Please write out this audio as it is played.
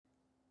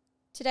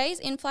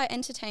Today's in-flight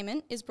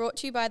entertainment is brought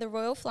to you by the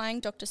Royal Flying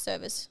Doctor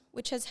Service,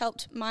 which has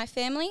helped my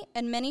family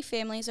and many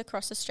families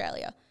across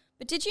Australia.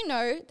 But did you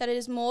know that it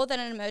is more than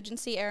an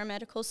emergency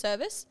aeromedical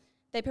service?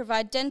 They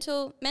provide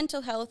dental,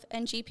 mental health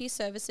and GP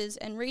services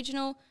in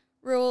regional,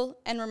 rural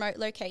and remote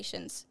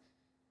locations.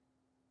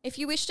 If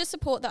you wish to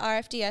support the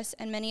RFDS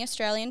and many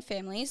Australian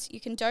families, you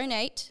can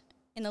donate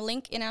in the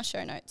link in our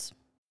show notes.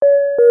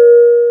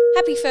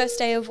 Happy first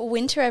day of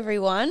winter,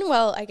 everyone.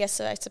 Well, I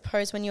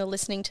suppose when you're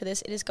listening to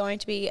this, it is going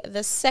to be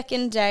the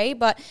second day,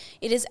 but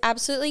it is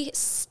absolutely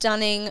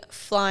stunning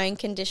flying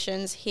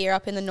conditions here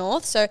up in the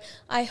north. So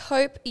I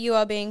hope you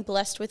are being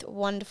blessed with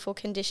wonderful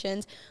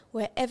conditions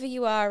wherever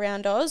you are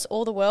around Oz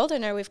or the world. I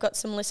know we've got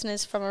some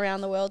listeners from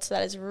around the world, so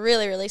that is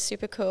really, really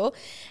super cool.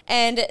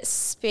 And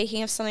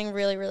speaking of something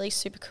really, really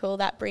super cool,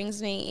 that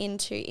brings me in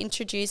to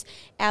introduce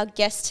our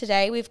guest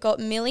today. We've got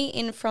Milly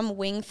in from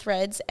Wing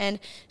Threads, and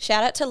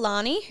shout out to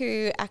Lani,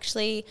 who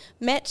actually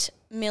met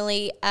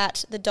Milly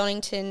at the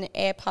Donington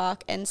Air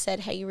Park and said,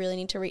 hey, you really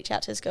need to reach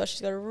out to this girl.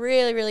 She's got a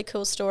really, really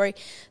cool story.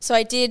 So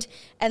I did,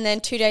 and then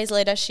 2 days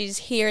later, she's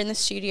here in the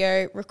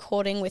studio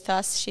recording with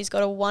us. She's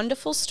got a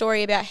wonderful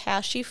story about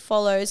how she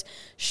follows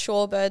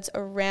shorebirds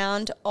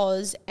around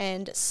Oz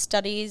and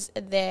studies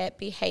their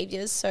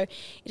behaviours. So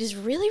it is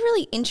really,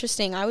 really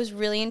interesting. I was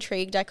really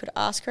intrigued. I could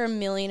ask her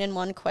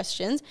 1,000,001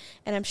 questions,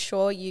 and I'm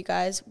sure you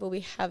guys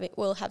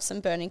will have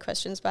some burning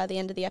questions by the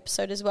end of the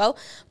episode as well.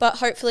 But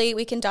hopefully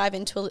we can dive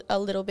into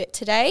a little bit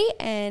today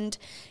and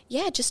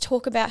just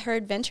talk about her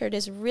adventure. It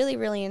is really,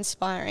 really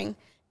inspiring,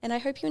 and I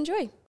hope you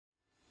enjoy.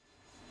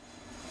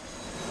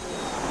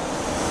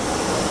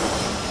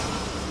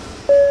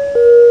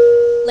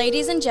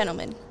 Ladies and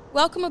gentlemen,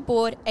 welcome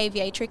aboard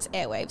Aviatrix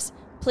Airwaves.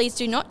 Please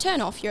do not turn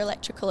off your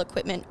electrical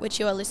equipment which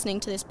you are listening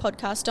to this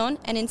podcast on,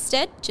 and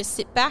instead just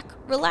sit back,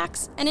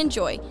 relax and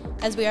enjoy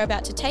as we are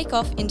about to take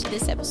off into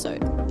this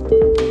episode.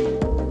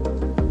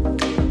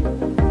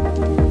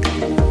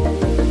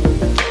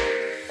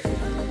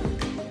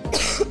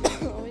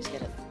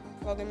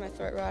 In my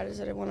throat right as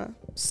I don't want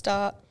to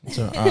start. It's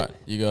all right.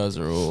 You guys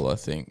are all, I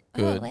think,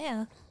 good. Oh,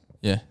 wow.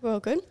 Yeah. We're all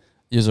good?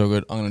 You're all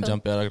good. I'm going to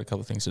jump out. I got a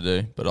couple of things to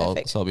do, but I'll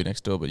be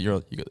next door, but you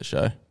got the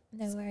show.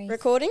 No worries.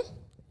 Recording?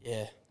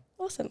 Yeah.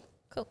 Awesome.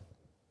 Cool.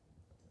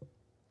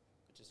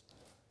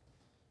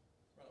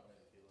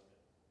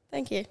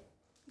 Thank you.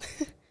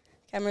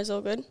 Camera's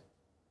all good.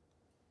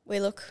 We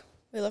look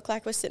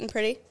like we're sitting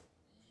pretty.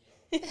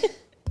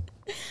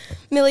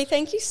 Milly,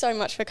 thank you so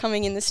much for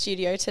coming in the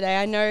studio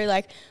today. I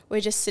know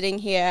we're just sitting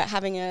here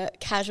having a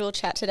casual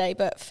chat today,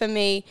 but for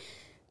me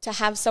to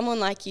have someone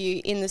like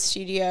you in the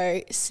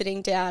studio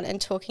sitting down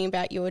and talking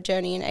about your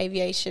journey in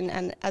aviation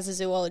and as a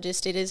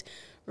zoologist, it is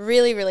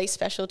really, really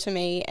special to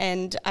me.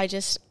 And I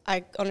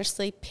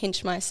honestly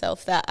pinch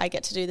myself that I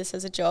get to do this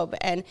as a job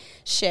and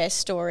share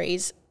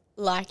stories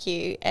like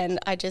you, and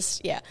I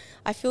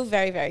feel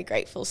very, very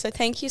grateful. So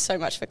thank you so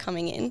much for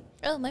coming in.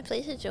 Oh, my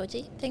pleasure,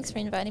 Georgie. Thanks for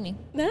inviting me.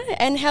 No,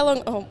 and how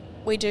long? Oh,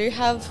 we do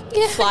have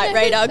Flight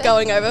Radar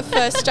going over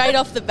first, straight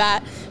off the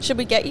bat. Should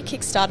we get you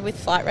kick-started with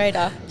Flight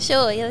Radar?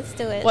 Sure, yeah, let's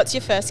do it. What's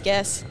your first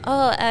guess?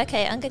 Oh,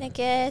 okay, I'm going to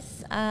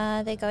guess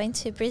they're going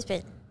to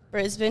Brisbane.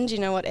 Brisbane, do you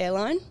know what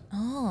airline?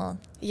 Oh.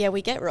 Yeah,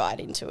 we get right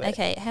into it.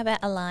 Okay, how about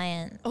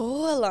Alliance?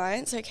 Oh,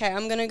 Alliance. Okay,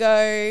 I'm going to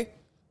go...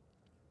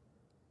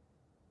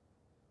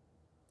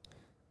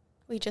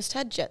 We just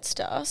had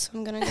Jetstar, so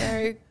I'm going to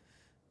go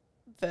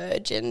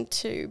Virgin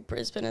to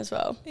Brisbane as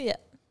well. Yeah.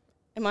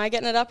 Am I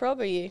getting it up, Rob,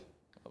 or you?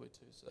 I'll be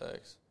 2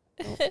 secs.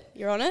 Oh,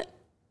 you're on it?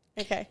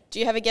 Okay. Do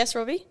you have a guess,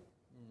 Robbie?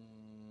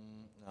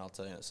 No, I'll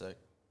tell you in a sec.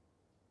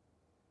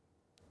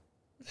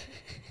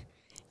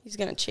 He's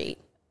going to cheat.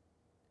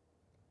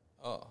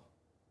 Oh.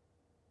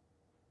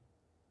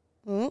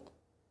 I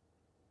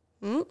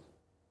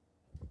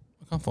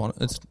can't find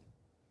it. It's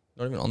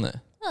not even on there.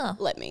 Oh.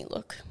 Let me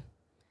look.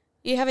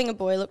 You having a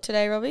boy look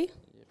today, Robbie?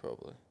 Yeah,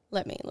 probably.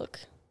 Let me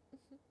look.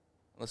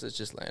 Unless it's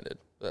just landed,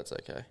 but that's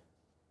okay.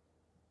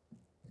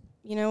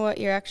 You know what?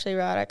 You're actually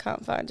right. I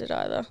can't find it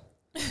either.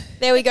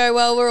 There we go.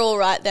 Well, we're all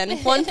right then.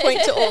 1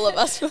 point to all of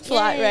us for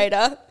Flight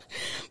Radar.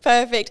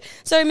 Perfect.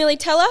 So, Milly,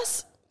 tell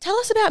us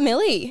about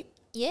Milly.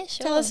 Yeah,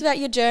 sure. Tell us about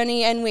your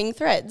journey and Wing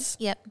Threads.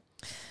 Yep.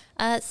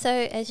 So,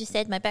 as you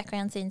said, my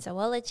background's in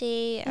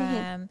zoology,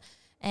 and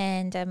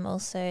I'm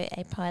also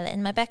a pilot,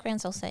 and my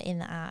background's also in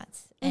the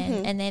arts.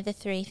 And they're the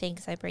three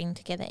things I bring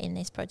together in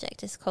this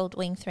project. It's called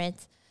Wing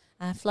Threads,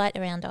 Flight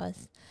Around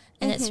Oz.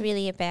 And it's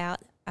really about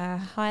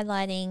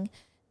highlighting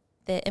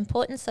the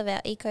importance of our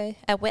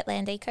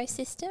wetland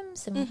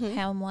ecosystems and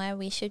how and why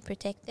we should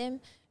protect them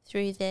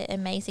through the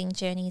amazing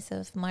journeys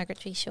of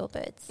migratory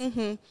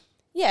shorebirds.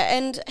 Yeah,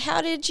 and how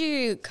did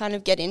you kind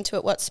of get into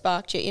it? What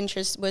sparked your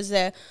interest? Was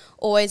there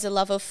always a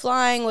love of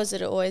flying? Was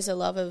it always a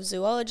love of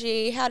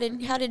zoology? How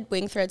did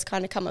Wing Threads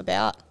kind of come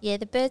about? Yeah,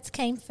 the birds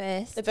came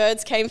first. The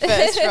birds came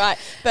first, right.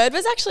 Bird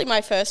was actually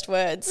my first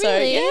word. So,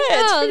 really? Yeah,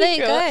 it's pretty there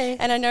you cool.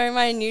 go. And I know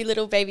my new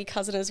little baby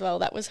cousin as well.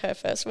 That was her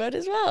first word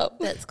as well.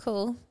 That's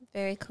cool.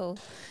 Very cool.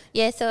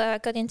 Yeah, so I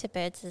got into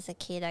birds as a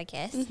kid, I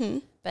guess.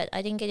 but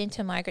I didn't get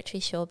into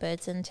migratory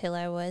shorebirds until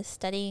I was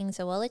studying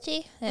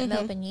zoology at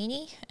Melbourne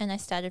Uni, and I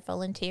started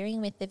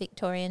volunteering with the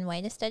Victorian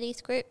Wader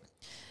Studies group,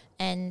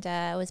 and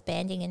I was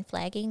banding and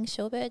flagging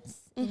shorebirds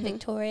in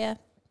Victoria,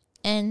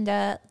 and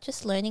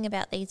just learning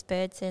about these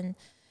birds. And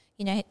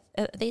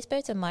these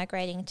birds are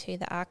migrating to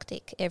the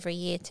Arctic every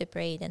year to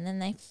breed, and then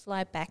they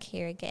fly back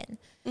here again.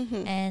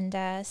 And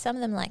some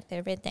of them, like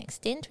the redneck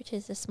stint, which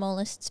is the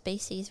smallest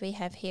species we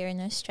have here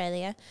in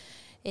Australia,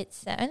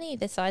 it's only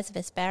the size of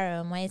a sparrow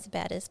and weighs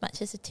about as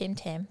much as a Tim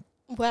Tam.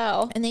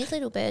 Wow. And these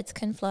little birds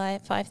can fly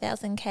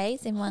 5,000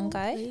 Ks in one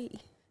go.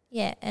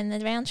 Yeah, and the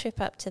round trip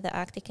up to the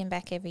Arctic and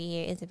back every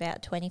year is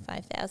about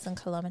 25,000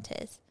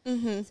 kilometres.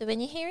 So when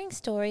you're hearing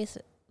stories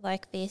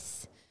like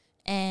this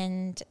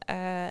and,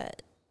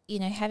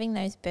 having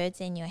those birds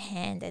in your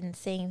hand and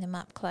seeing them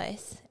up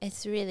close,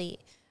 it's really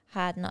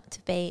hard not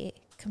to be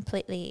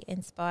completely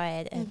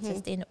inspired and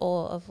just in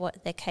awe of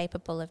what they're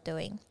capable of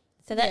doing.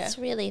 So that's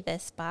really the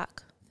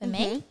spark for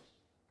me.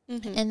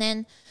 And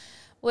then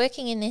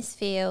working in this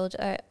field,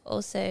 I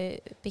also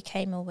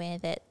became aware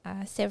that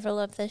several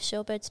of the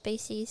shorebird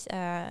species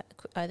are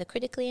either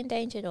critically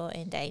endangered or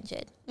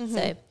endangered.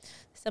 So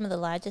some of the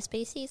larger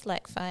species,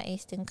 like far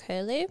eastern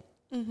curlew,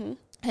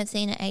 have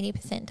seen an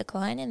 80%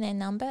 decline in their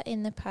number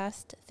in the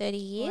past 30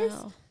 years.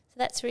 Wow. So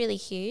that's really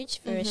huge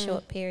for a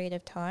short period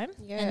of time.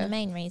 And the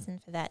main reason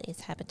for that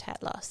is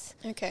habitat loss.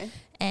 Okay.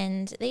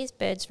 And these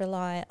birds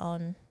rely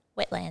on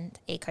wetland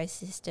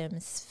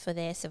ecosystems for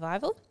their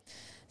survival.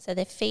 So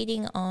they're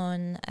feeding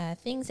on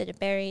things that are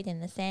buried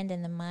in the sand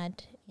and the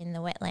mud in the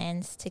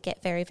wetlands to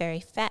get very, very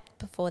fat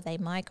before they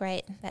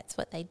migrate. That's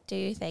what they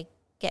do. They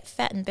get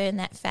fat and burn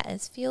that fat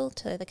as fuel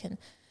so they can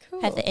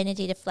have the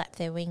energy to flap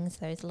their wings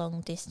those long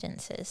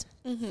distances.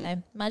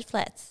 So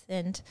mudflats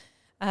and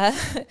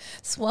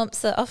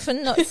swamps are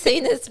often not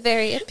seen as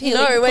very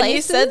appealing places. When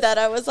you said that,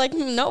 I was like,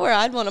 not where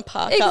I'd want to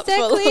park up for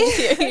a long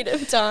period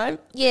of time.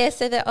 Yeah,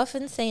 so they're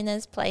often seen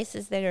as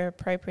places that are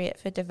appropriate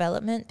for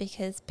development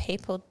because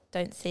people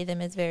don't see them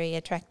as very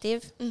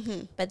attractive,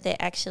 but they're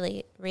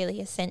actually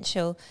really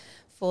essential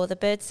for the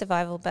bird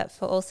survival, but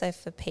also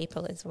for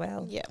people as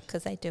well,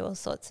 because they do all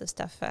sorts of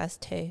stuff for us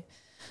too.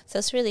 So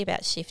it's really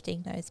about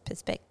shifting those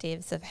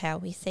perspectives of how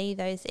we see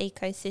those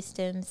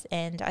ecosystems,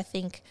 and I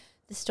think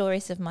the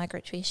stories of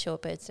migratory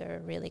shorebirds are a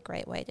really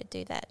great way to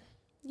do that.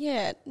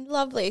 Yeah,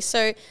 lovely.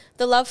 So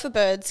the love for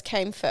birds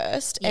came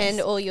first and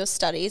all your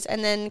studies,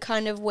 and then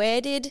kind of where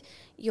did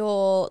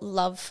your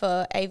love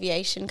for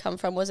aviation come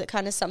from? Was it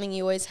kind of something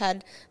you always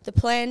had the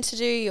plan to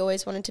do? You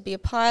always wanted to be a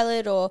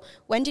pilot, or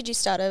when did you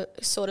start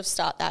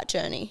that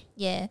journey?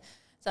 Yeah.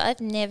 So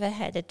I've never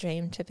had a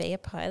dream to be a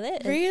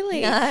pilot.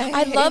 Really? No.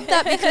 I love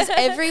that because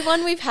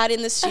everyone we've had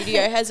in the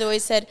studio has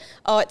always said,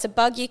 oh, it's a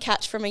bug you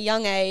catch from a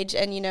young age.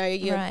 And,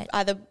 you're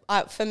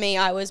for me,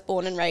 I was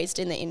born and raised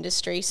in the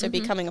industry. So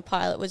becoming a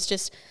pilot was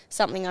just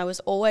something I was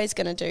always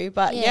going to do.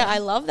 But I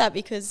love that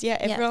because,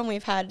 everyone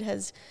we've had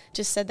has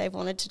just said they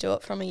wanted to do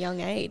it from a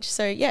young age.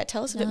 So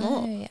tell us a bit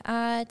more.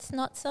 It's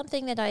not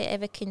something that I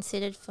ever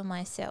considered for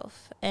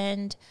myself.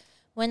 And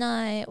when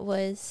I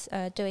was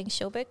doing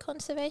shorebird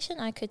conservation,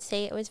 I could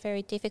see it was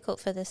very difficult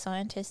for the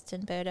scientists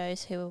and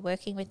birdos who were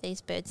working with these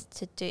birds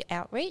to do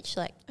outreach,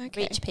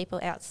 reach people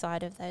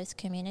outside of those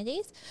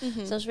communities.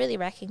 So I was really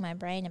racking my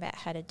brain about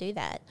how to do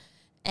that.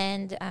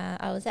 And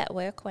I was at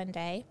work one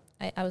day.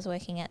 I was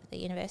working at the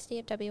University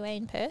of WA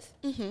in Perth.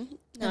 Nice.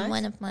 And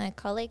one of my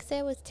colleagues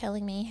there was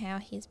telling me how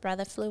his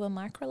brother flew a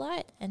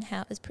microlight and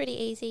how it was pretty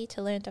easy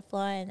to learn to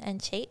fly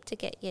and cheap to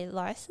get your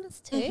licence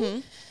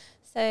too.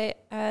 So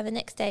the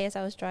next day as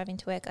I was driving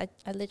to work,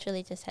 I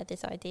literally just had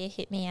this idea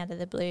hit me out of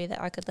the blue that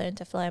I could learn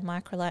to fly a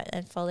microlight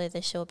and follow the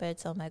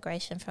shorebirds on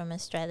migration from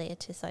Australia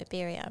to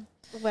Siberia.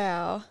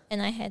 Wow.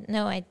 And I had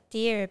no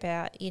idea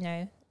about,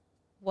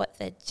 what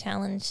the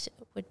challenge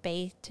would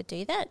be to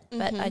do that,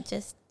 but I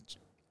just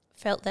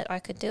felt that I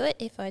could do it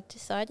if I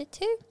decided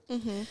to.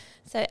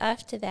 So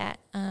after that,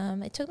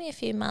 it took me a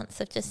few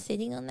months of just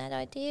sitting on that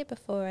idea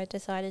before I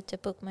decided to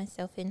book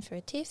myself in for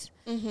a TIFF.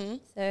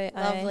 So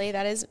lovely.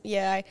 That is,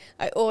 I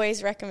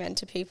always recommend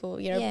to people,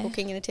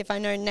 booking in a TIFF. I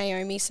know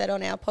Naomi said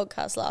on our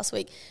podcast last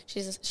week,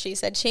 she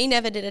said she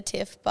never did a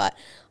TIFF, but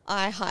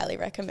I highly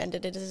recommend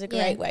it. It is a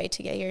great way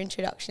to get your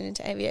introduction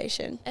into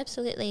aviation.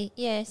 Absolutely,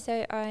 yeah.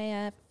 So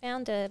I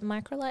found a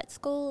microlight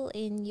school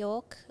in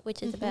York,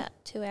 which is about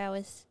 2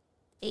 hours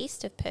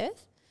east of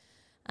Perth.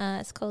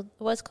 It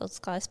was called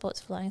Sky Sports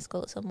Flying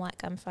School. It's on White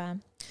Gum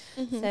Farm.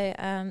 So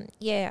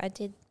I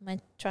did my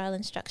trial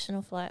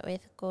instructional flight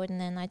with Gordon,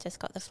 and I just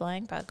got the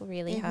flying bug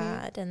really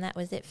hard, and that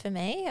was it for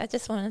me. I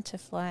just wanted to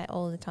fly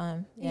all the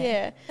time.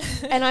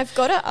 And I've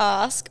got to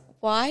ask,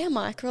 why a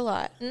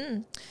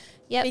microlight?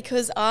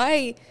 Because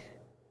I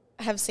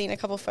have seen a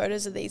couple of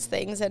photos of these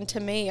things, and to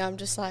me, I'm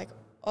just like,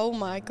 oh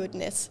my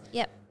goodness.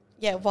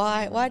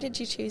 Why did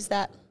you choose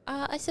that?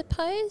 I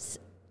suppose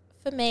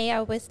for me, I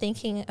was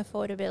thinking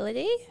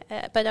affordability,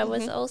 but I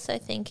was also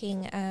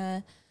thinking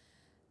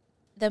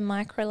the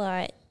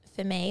microlight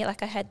for me,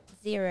 like I had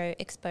zero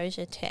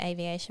exposure to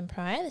aviation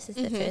prior. This is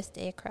the first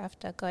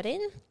aircraft I got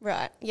in.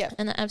 Right, yeah.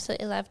 And I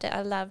absolutely loved it.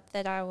 I loved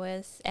that I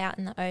was out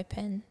in the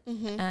open,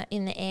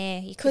 in the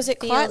air. Because it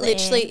quite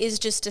literally is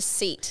just a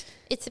seat.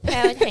 It's a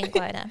powered hang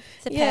glider.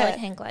 It's a powered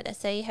hang glider.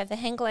 So you have the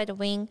hang glider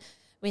wing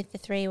with the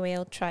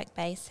 3-wheel trike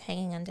base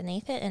hanging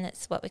underneath it, and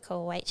it's what we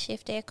call a weight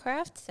shift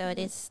aircraft. So it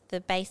is, the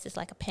base is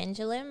like a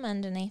pendulum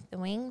underneath the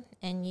wing,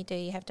 and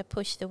you have to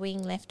push the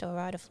wing left or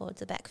right or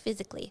forwards or back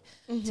physically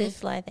to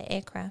fly the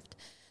aircraft.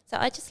 So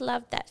I just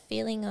loved that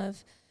feeling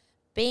of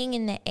being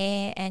in the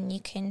air, and you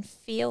can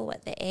feel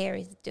what the air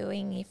is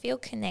doing. You feel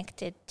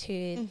connected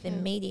to the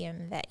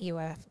medium that you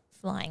are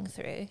flying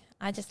through.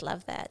 I just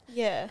love that.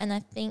 Yeah. And I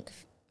think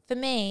for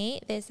me,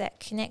 there's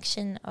that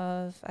connection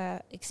of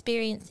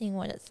experiencing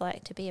what it's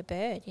like to be a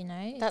bird, you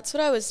know. That's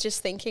what I was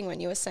just thinking when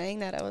you were saying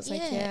that. I was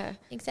like, yeah.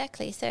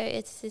 Exactly. So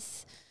it's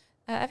this,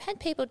 I've had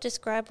people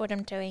describe what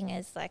I'm doing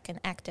as like an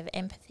act of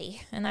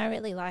empathy, and I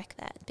really like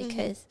that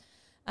because,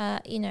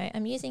 you know,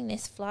 I'm using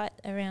this flight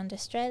around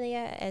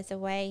Australia as a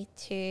way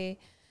to,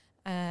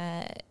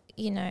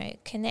 you know,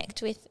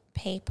 connect with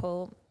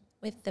people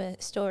with the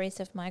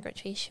stories of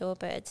migratory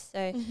shorebirds.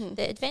 So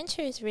the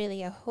adventure is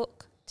really a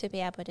hook to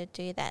be able to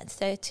do that.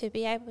 So to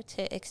be able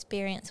to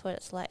experience what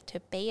it's like to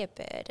be a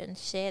bird and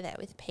share that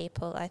with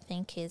people, I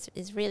think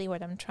is really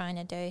what I'm trying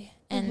to do.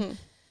 And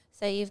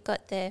so you've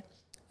got the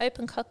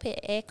open cockpit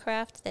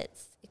aircraft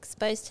that's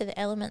exposed to the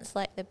elements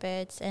like the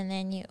birds, and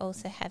then you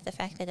also have the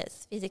fact that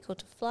it's physical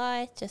to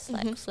fly, just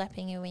like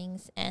flapping your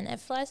wings, and it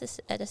flies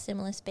at a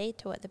similar speed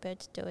to what the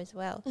birds do as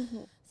well.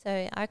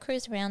 So I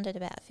cruise around at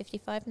about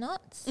 55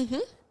 knots.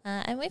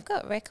 And we've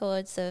got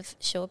records of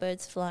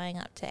shorebirds flying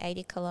up to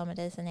 80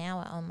 kilometres an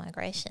hour on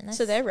migration.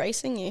 So they're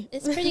racing you.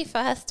 It's pretty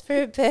fast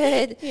for a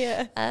bird.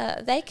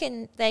 Yeah.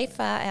 They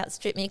far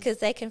outstrip me because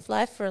they can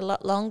fly for a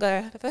lot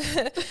longer,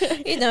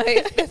 you know,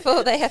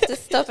 before they have to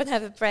stop and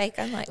have a break.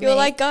 You're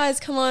like,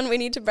 guys, come on, we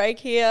need to break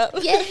here.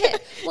 Yeah.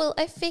 Well,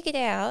 I figured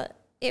out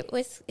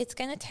it's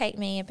going to take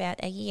me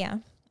about a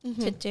year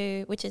to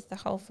do, which is the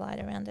whole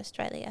flight around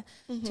Australia,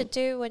 to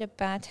do what a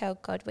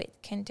bar-tailed godwit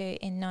can do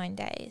in 9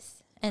 days.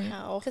 And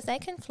because they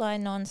can fly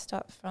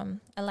non-stop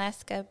from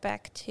Alaska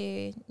back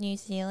to New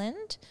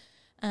Zealand.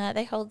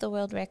 They hold the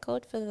world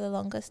record for the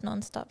longest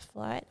non-stop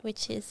flight,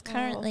 which is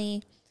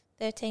currently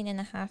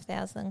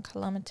 13,500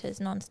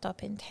 kilometres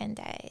non-stop in 10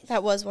 days.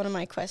 That was one of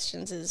my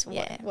questions, is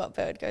what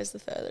bird goes the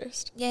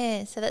furthest?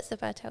 Yeah, so that's the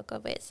bar-tailed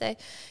godwit. So,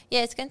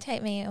 yeah, it's going to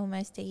take me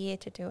almost a year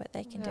to do what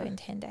they can do in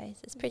 10 days.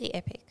 It's pretty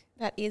epic.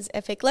 That is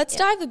epic. Let's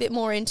dive a bit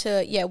more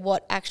into,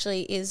 what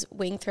actually is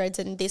Wing Threads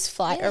and this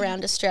flight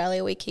around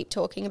Australia we keep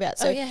talking about.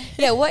 So,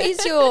 what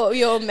is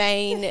your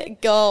main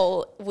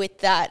goal with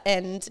that?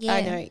 And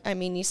I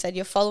mean, you said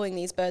you're following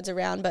these birds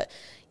around, but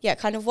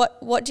kind of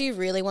what do you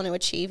really want to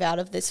achieve out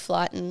of this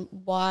flight, and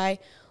why,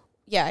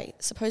 I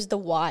suppose the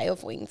why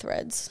of Wing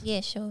Threads? Yeah,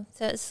 sure.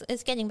 So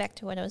it's getting back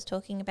to what I was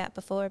talking about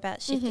before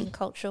about shifting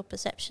cultural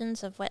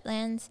perceptions of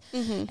wetlands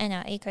and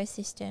our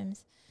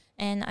ecosystems.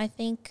 And I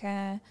think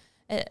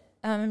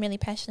I'm really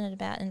passionate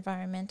about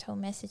environmental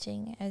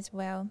messaging as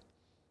well.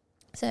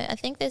 So I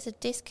think there's a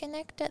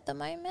disconnect at the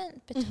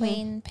moment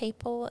between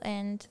people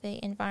and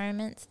the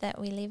environments that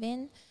we live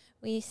in.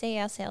 We see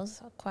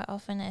ourselves quite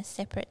often as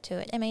separate to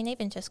it. I mean,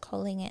 even just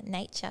calling it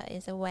nature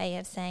is a way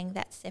of saying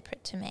that's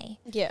separate to me.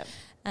 Yeah.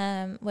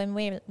 When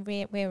we're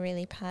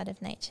really part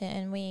of nature,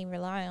 and we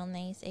rely on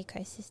these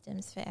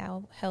ecosystems for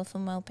our health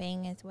and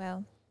well-being as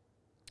well.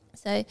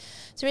 So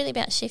it's really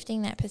about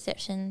shifting that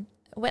perception.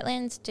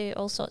 Wetlands do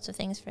all sorts of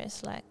things for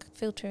us, like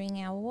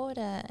filtering our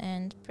water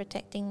and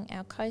protecting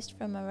our coast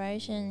from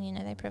erosion. You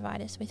know, they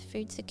provide us with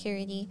food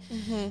security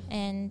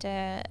and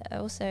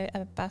also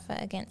a buffer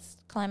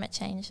against climate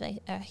change. They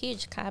are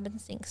huge carbon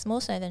sinks,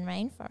 more so than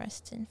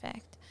rainforests, in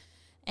fact.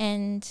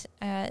 And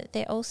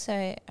they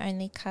also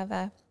only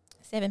cover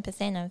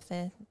 7% of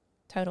the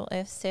total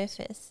Earth's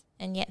surface,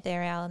 and yet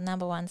they're our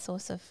number one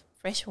source of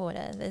fresh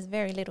water. There's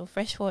very little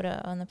fresh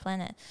water on the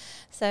planet.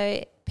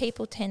 So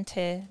people tend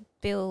to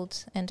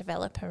build and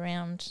develop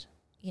around,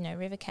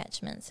 river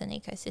catchments and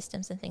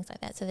ecosystems and things like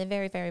that. So they're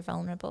very, very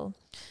vulnerable.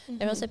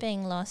 They're also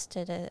being lost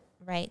at a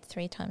rate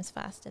 3 times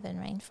faster than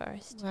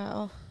rainforest.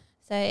 Wow.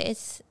 So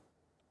it's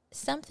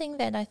something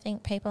that I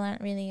think people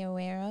aren't really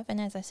aware of. And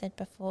as I said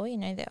before,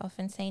 they're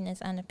often seen as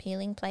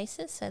unappealing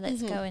places. So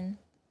let's go and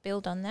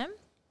build on them.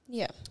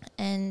 Yeah.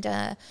 And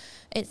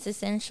it's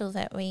essential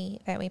that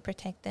we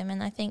protect them.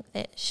 And I think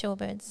that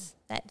shorebirds,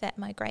 that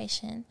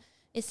migration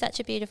is such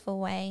a beautiful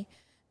way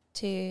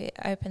to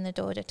open the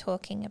door to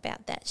talking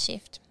about that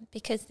shift,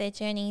 because their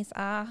journeys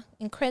are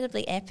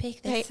incredibly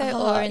epic. They're so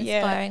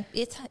awe-inspiring.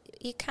 Yeah.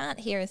 You can't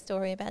hear a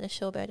story about a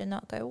shorebird and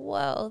not go,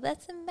 whoa,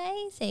 that's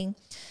amazing.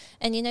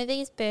 And,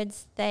 these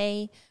birds,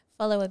 they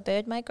follow a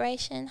bird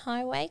migration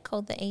highway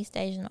called the East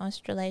Asian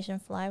Australasian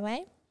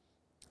Flyway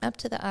up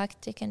to the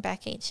Arctic and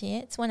back each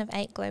year. It's one of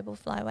 8 global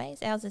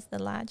flyways. Ours is the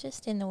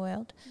largest in the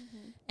world.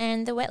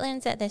 And the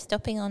wetlands that they're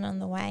stopping on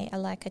the way are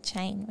like a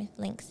chain with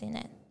links in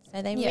it.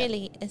 So they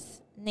really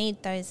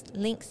need those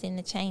links in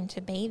the chain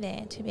to be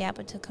there to be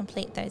able to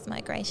complete those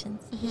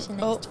migrations. Who's your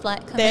next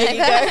flight coming there over? you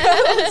go.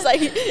 It's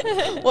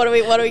like, what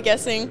are we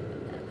guessing?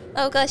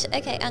 Oh gosh,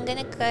 okay, I'm going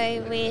to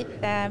go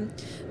with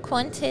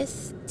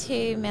Qantas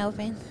to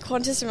Melbourne.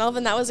 Qantas to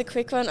Melbourne, that was a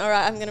quick one. All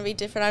right, I'm going to be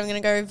different. I'm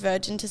going to go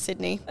Virgin to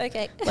Sydney.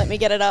 Okay. Let me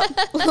get it up.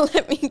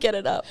 Let me get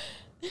it up.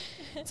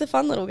 It's a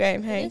fun little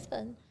game, hey? It is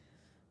fun.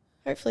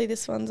 Hopefully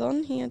this one's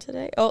on here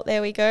today. Oh,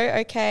 there we go.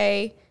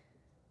 Okay.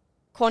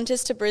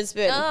 Qantas to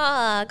Brisbane. Oh,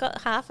 I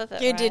got half of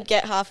it. You right. did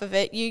get half of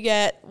it. You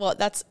get, what,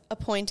 that's a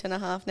point and a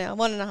half now.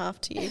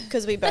 1.5 to you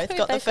because we both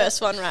got the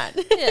first one right.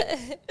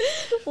 Yeah.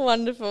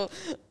 Wonderful.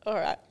 All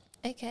right.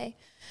 Okay.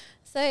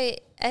 So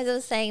as I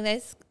was saying,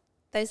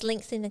 those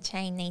links in the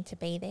chain need to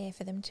be there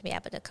for them to be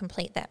able to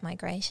complete that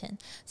migration.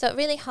 So it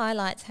really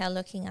highlights how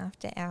looking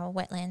after our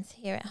wetlands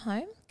here at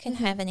home can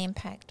have an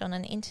impact on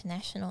an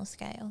international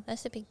scale.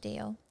 That's a big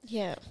deal.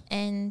 Yeah.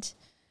 And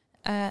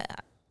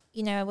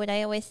what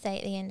I always say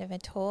at the end of a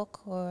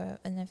talk or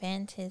an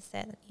event is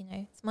that,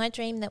 it's my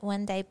dream that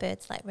one day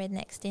birds like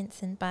redneck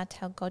stints and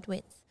bar-tailed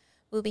godwits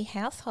will be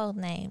household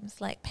names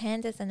like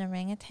pandas and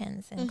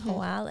orangutans and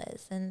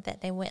koalas, and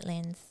that their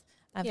wetlands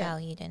are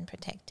valued and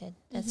protected.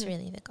 That's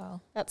really the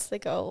goal. That's the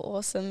goal.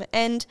 Awesome.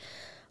 And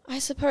I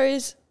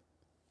suppose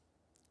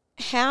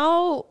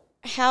how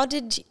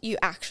did you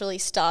actually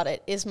start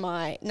it is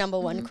my number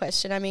one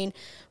question. I mean,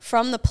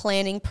 from the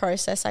planning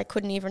process, I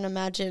couldn't even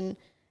imagine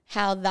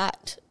how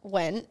that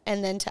went,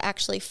 and then to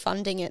actually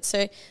funding it.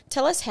 So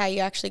tell us how you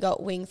actually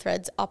got Wing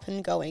Threads up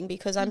and going,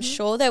 because I'm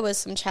sure there was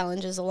some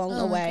challenges along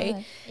the way.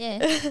 God.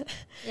 Yeah.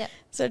 Yep.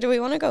 So do we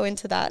want to go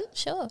into that?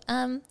 Sure.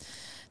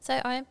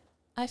 So I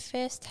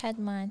first had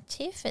my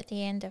TIFF at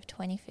the end of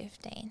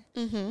 2015,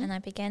 and I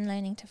began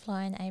learning to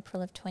fly in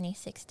April of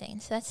 2016.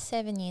 So that's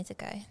 7 years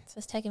ago. So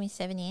it's taken me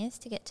 7 years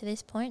to get to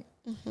this point.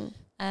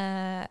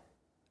 Thank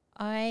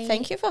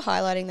you for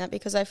highlighting that,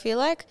 because I feel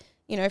like,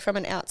 from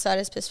an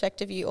outsider's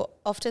perspective, you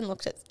often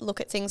look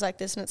at things like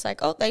this and it's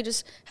like, oh, they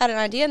just had an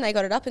idea and they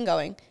got it up and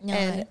going. No.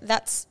 And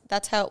that's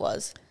how it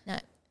was. No.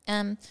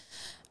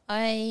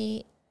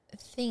 I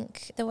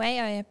think the way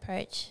I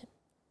approach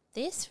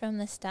this from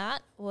the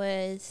start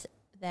was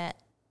that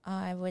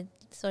I would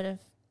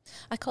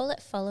I call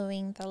it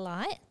following the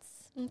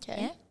lights.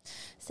 Okay. Yeah.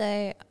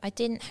 So I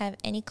didn't have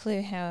any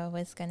clue how I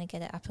was going to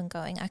get it up and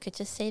going. I could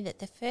just see that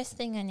the first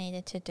thing I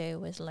needed to do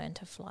was learn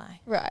to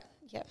fly. Right.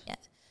 Yep. Yeah.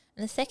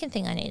 And the second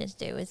thing I needed to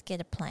do was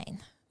get a plane.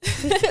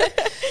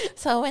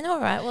 So I went, all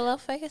right, well, I'll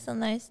focus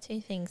on those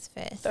two things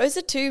first. Those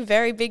are two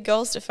very big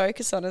goals to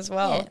focus on as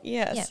well.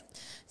 Yeah. Yes. Yeah.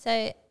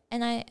 So,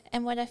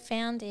 and what I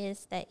found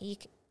is that you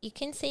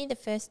can see the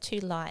first two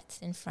lights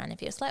in front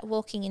of you. It's like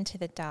walking into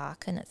the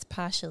dark and it's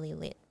partially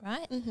lit,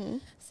 right? Mm-hmm.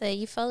 So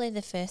you follow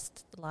the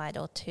first light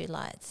or two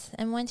lights.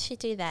 And once you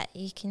do that,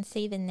 you can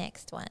see the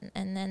next one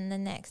and then the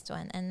next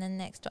one and the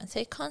next one. So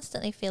you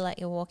constantly feel like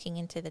you're walking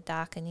into the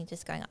dark and you're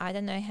just going, I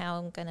don't know how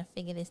I'm going to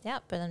figure this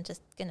out, but I'm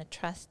just going to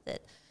trust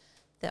that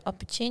the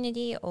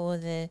opportunity or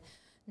the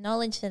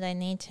knowledge that I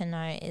need to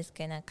know is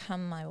going to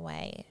come my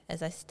way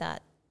as I start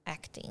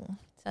acting.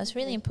 So it's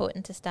really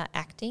important to start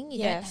acting.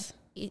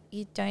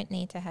 You don't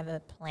need to have a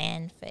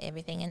plan for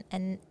everything.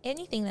 And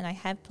anything that I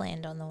have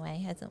planned on the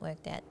way hasn't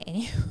worked out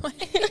anyway.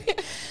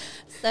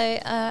 So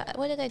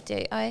what did I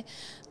do? I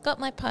got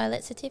my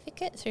pilot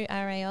certificate through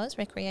RAOS,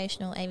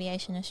 Recreational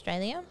Aviation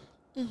Australia.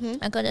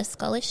 I got a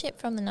scholarship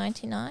from the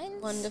 99s.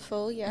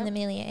 Wonderful, yeah. And the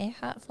Amelia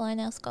Earhart Fly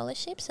Now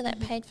Scholarship. So that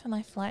paid for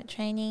my flight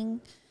training.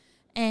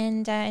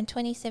 And in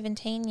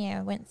 2017,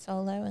 I went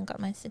solo and got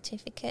my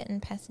certificate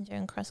and passenger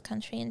and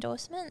cross-country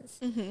endorsements.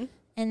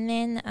 And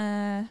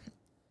then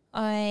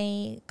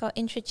I got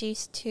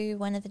introduced to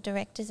one of the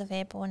directors of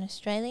Airborne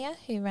Australia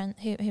who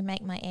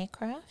make my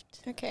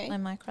aircraft, my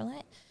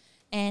microlight.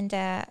 And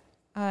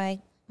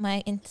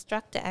my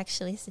instructor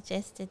actually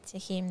suggested to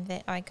him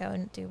that I go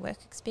and do work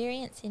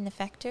experience in the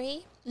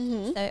factory.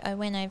 So I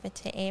went over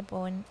to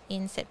Airborne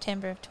in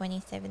September of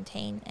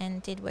 2017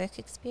 and did work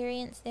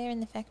experience there in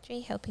the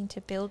factory, helping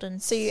to build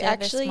and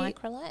service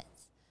microlights.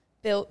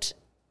 Built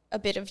a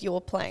bit of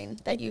your plane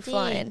that you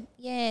fly in.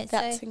 Yeah.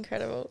 That's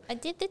incredible. I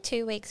did the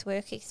 2 weeks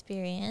work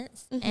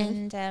experience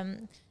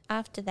and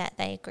after that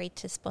they agreed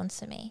to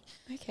sponsor me.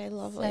 Okay,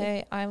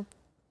 lovely. So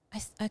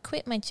I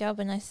quit my job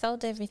and I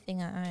sold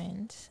everything I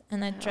owned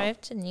and I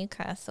drove to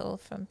Newcastle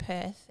from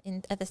Perth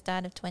at the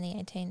start of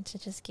 2018 to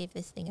just give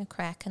this thing a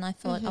crack, and I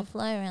thought I'll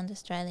fly around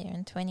Australia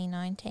in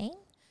 2019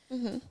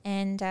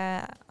 and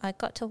I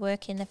got to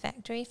work in the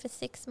factory for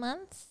 6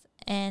 months,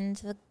 and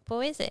the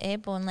boys at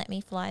Airborne let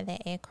me fly their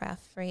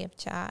aircraft free of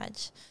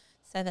charge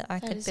so that I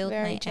could build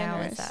my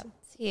hours up.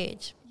 It's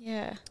huge.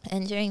 Yeah.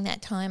 And during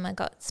that time I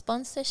got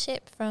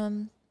sponsorship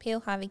from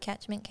Peel Harvey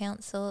Catchment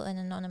Council, an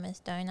anonymous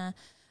donor.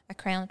 I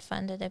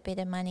crowdfunded a bit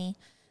of money.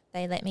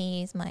 They let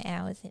me use my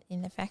hours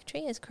in the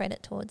factory as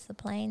credit towards the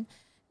plane.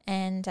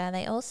 And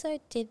they also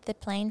did the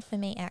plane for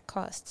me at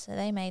cost, so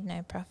they made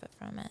no profit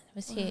from it. It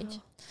was huge.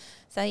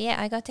 So,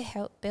 yeah, I got to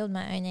help build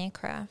my own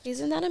aircraft.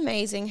 Isn't that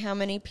amazing how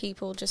many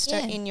people just are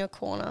in your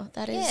corner?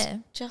 That is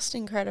just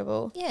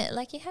incredible. Yeah,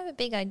 like you have a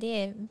big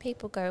idea and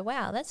people go,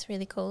 wow, that's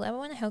really cool. I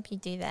want to help you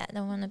do that.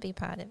 I want to be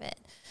part of it.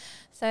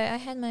 So I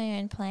had my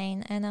own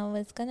plane and I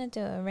was going to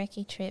do a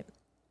recce trip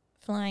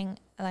flying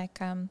like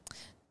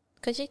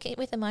because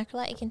with the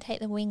Microlight you can take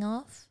the wing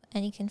off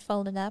and you can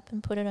fold it up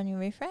and put it on your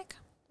roof rack.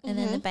 And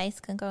then the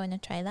base can go in a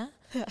trailer.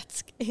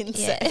 That's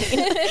insane.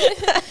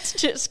 That's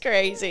just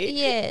crazy.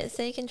 Yeah,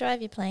 so you can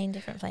drive your plane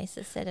different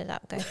places, set it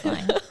up, go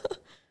flying.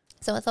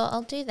 So I thought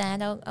I'll do that.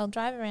 I'll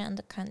drive around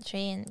the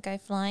country and go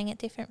flying at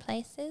different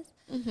places.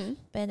 Mm-hmm.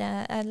 But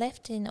I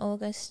left in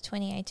August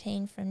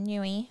 2018 from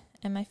Newey,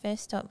 and my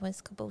first stop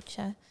was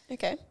Caboolture.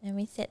 Okay. And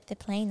we set the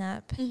plane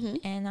up,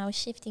 and I was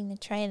shifting the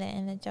trailer,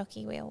 and the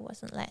jockey wheel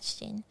wasn't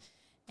latched in.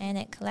 And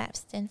it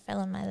collapsed and fell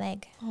on my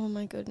leg. Oh,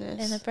 my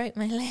goodness. And I broke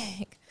my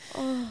leg.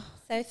 Oh,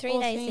 so 3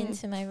 days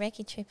into my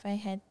recce trip, I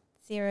had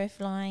 0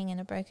 flying and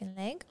a broken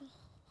leg.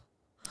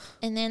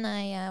 And then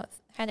I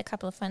had a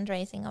couple of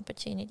fundraising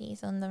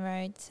opportunities on the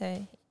road,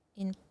 so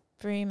in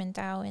Broome and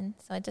Darwin.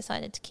 So I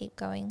decided to keep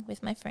going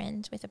with my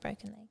friend with a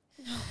broken leg.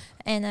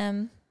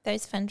 And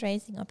those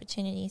fundraising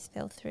opportunities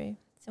fell through.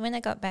 So when I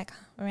got back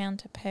around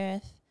to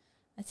Perth,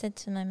 I said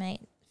to my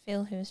mate,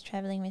 Phil, who was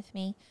travelling with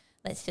me,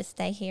 let's just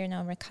stay here and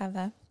I'll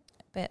recover.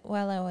 But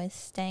while I was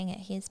staying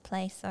at his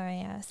place,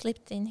 I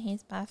slipped in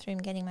his bathroom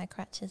getting my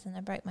crutches and I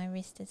broke my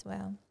wrist as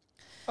well.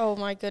 Oh,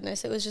 my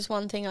goodness. It was just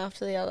one thing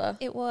after the other.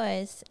 It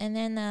was. And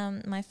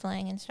then my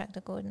flying instructor,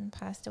 Gordon,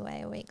 passed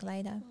away a week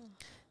later.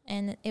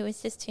 And it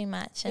was just too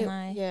much. And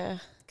I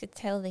could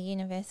tell the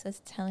universe was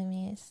telling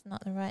me it's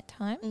not the right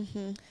time.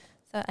 Mm-hmm.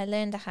 So I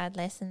learned a hard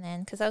lesson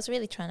then because I was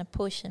really trying to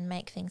push and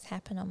make things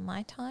happen on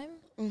my time.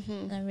 Mm-hmm.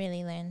 And I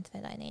really learned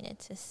that I needed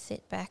to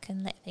sit back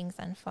and let things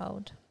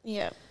unfold.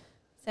 Yeah.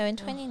 So in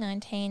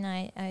 2019,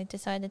 I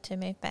decided to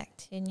move back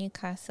to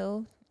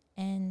Newcastle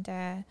and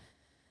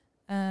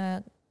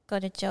got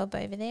a job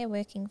over there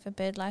working for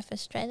BirdLife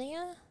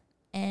Australia.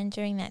 And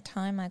during that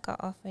time, I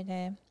got offered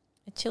a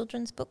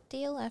children's book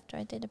deal after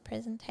I did a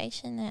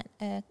presentation at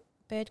a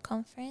bird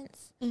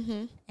conference.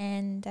 Mm-hmm.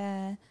 And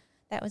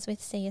that was with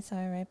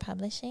CSIRO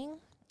Publishing.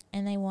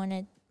 And they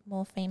wanted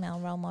more female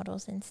role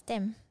models in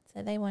STEM.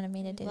 So they wanted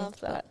me to do this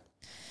book.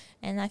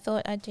 And I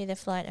thought I'd do the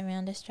flight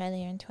around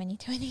Australia in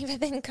 2020, but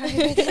then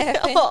COVID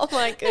happened. Oh,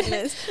 my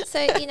goodness. So,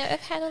 I've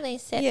had all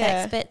these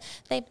setbacks, but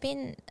they've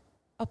been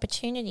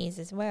opportunities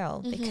as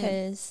well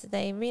because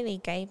they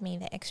really gave me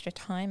the extra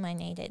time I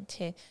needed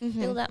to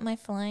build up my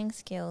flying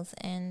skills,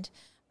 and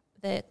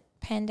the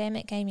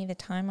pandemic gave me the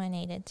time I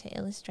needed to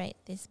illustrate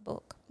this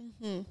book.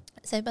 Mm-hmm.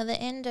 So by the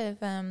end of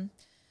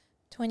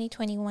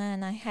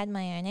 2021, I had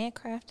my own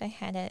aircraft. I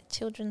had a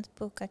children's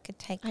book I could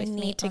take with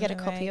me. I need to get a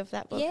copy of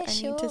that book. Yeah,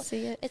 I need to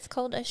see it. It's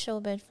called A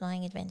Shorebird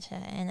Flying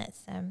Adventure, and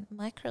it's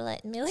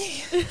Microlight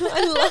Milly.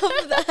 I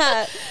love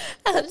that.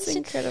 That's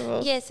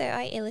incredible. Yeah, so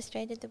I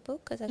illustrated the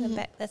book because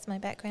that's my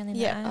background in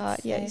the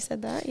arts. You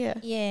said that, yeah.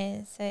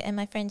 Yeah, so and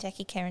my friend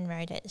Jackie Karen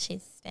wrote it.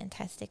 She's a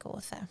fantastic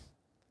author.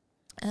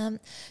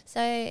 So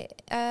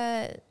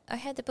I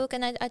had the book,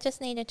 and I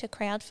just needed to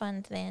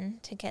crowdfund then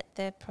to get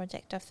the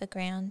project off the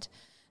ground.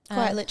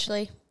 Quite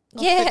literally.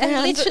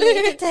 Yeah,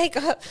 literally to take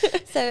off.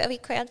 So we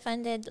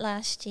crowdfunded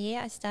last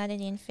year. I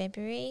started in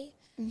February,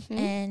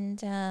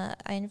 and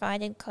I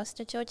invited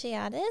Costa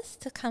Georgiadis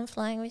to come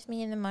flying with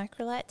me in the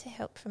Microlight to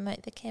help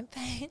promote the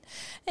campaign,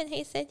 and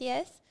he said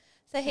yes.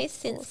 So he's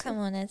since come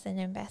on as an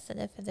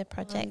ambassador for the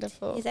project.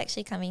 Wonderful. He's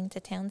actually coming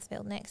to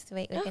Townsville next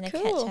week. We're going to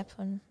catch up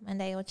on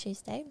Monday or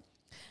Tuesday.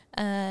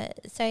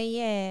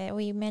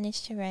 We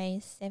managed to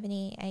raise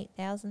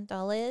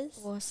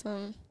 $78,000.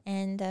 Awesome.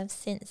 And I've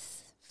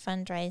since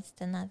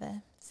fundraised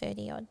another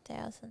 30-odd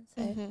thousand.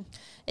 So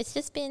it's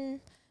just been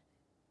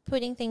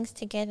putting things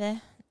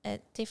together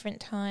at different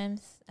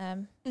times. A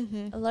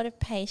lot of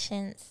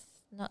patience,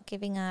 not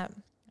giving up.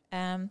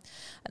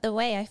 The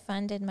way I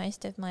funded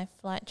most of my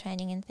flight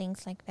training and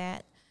things like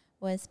that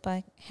was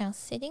by house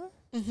sitting.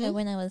 So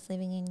when I was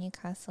living in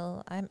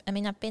Newcastle, I've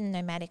been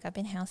nomadic. I've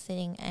been house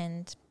sitting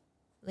and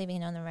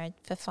living on the road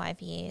for 5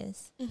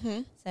 years.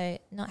 So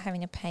not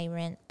having to pay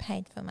rent,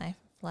 paid for my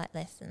flight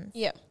lessons.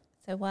 Yeah.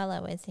 So while I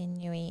was in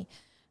Newey,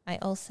 I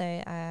also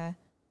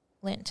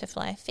learnt to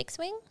fly a fixed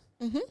wing.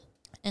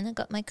 And I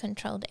got my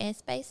controlled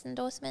airspace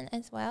endorsement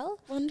as well.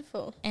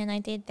 Wonderful. And I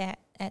did that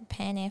at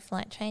Pan Air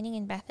Flight Training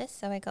in Bathurst.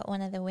 So I got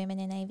one of the Women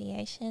in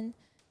Aviation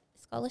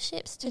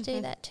scholarships to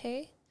do that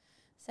too.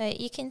 So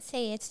you can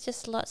see it's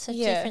just lots of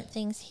different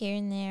things here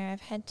and there.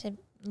 I've had to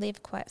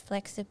live quite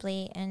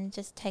flexibly and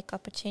just take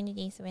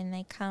opportunities when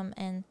they come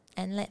and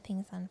let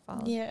things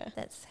unfold. Yeah.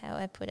 That's how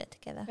I put it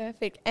together.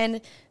 Perfect.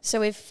 And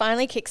so we've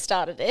finally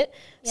kickstarted it.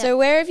 Yep. So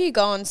where have you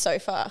gone so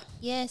far?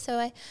 Yeah, so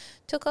I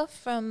took off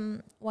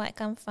from White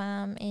Gum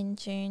Farm in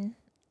June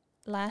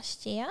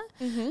last year.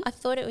 I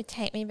thought it would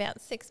take me about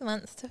 6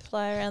 months to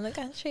fly around the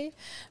country,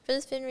 but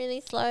it's been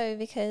really slow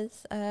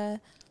because,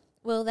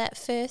 that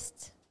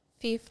first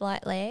few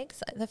flight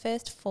legs. The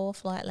first 4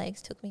 flight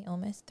legs took me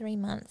almost 3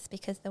 months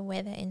because the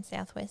weather in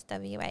southwest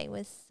WA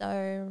was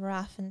so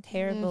rough and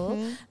terrible.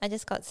 I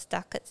just got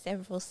stuck at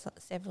several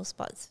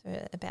spots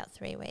for about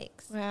 3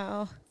 weeks.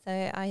 Wow. So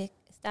I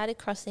started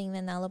crossing the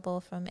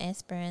Nullarbor from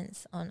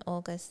Esperance on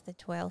August the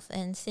 12th,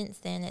 and since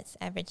then it's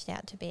averaged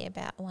out to be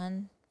about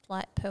 1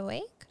 flight per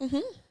week.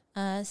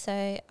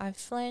 So I've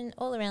flown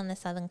all around the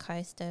southern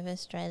coast of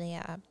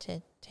Australia up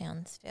to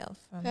Townsville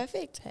from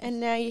Perfect. Perth. And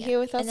now you're here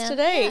with us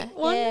today. Yeah,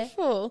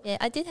 Wonderful. Yeah,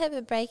 I did have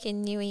a break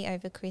in Newey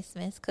over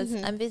Christmas because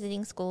I'm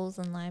visiting schools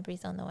and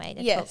libraries on the way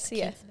to talk to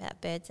kids about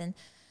birds, and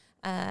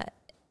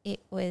it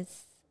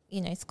was,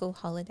 school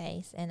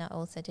holidays, and I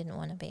also didn't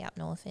want to be up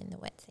north in the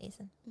wet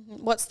season.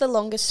 What's the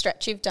longest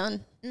stretch you've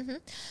done?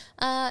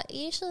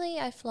 Usually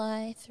I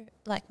fly through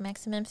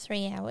maximum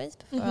 3 hours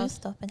before I'll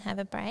stop and have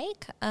a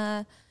break.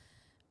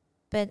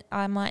 But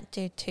I might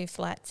do 2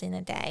 flights in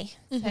a day.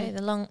 So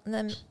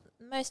the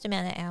most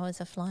amount of hours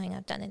of flying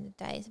I've done in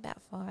a day is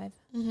about 5.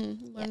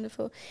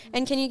 Wonderful.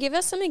 And can you give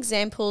us some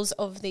examples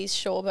of these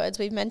shorebirds?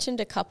 We've mentioned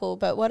a couple,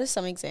 but what are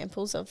some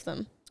examples of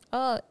them?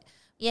 Oh,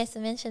 yes, I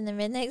mentioned the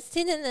redneck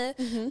tin and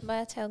the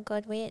bar-tailed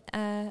godwit.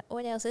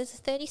 What else? There's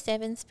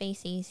 37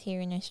 species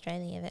here in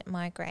Australia that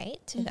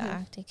migrate to the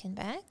Arctic and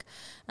back.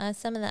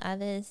 Some of the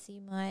others you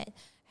might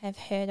have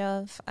heard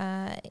of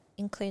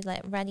include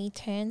ruddy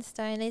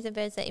turnstone. These are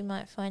birds that you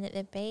might find at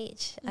the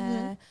beach.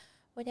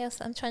 What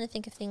else? I'm trying to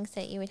think of things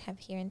that you would have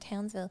here in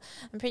Townsville.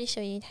 I'm pretty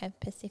sure you'd have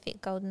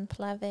Pacific golden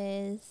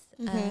plovers,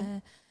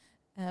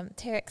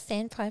 Terex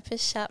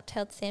sandpipers,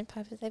 sharp-tailed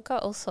sandpipers. They've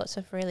got all sorts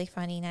of really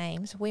funny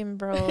names.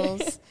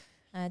 Wimbrels.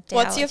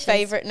 What's your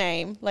favourite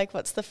name?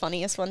 What's the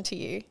funniest one to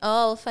you?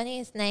 Oh,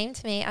 funniest name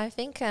to me? I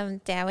think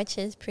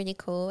dowitchers, pretty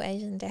cool,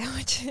 Asian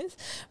dowitchers.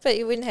 But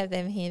you wouldn't have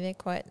them here. They're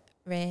quite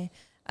rare.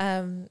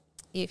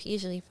 You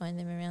usually find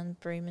them around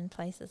Broome and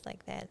places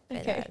like that,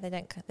 but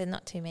they're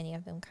not too many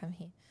of them come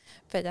here.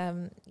 But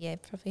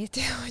probably a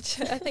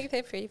dowitcher. I think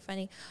they're pretty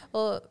funny.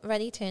 Or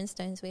ruddy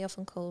turnstones, we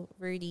often call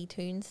Rudy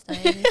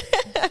Toonstones.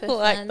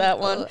 Like that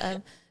one.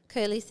 Or,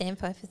 curly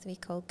sandpipers we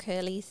call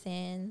Curly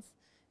Sands.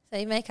 So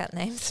you make up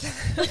names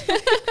for them.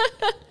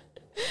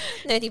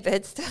 Nerdy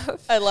bird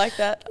stuff. I like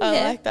that.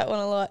 I like that one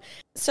a lot.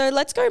 So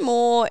let's go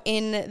more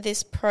in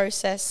this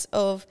process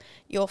of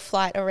your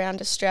flight around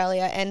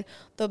Australia, and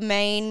the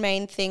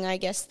main thing, I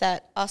guess,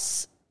 that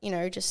us,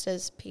 just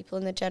as people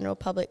in the general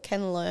public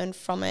can learn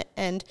from it.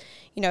 And,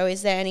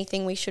 is there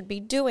anything we should be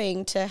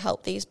doing to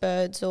help these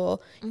birds, or,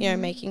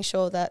 making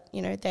sure that,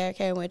 they're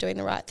okay and we're doing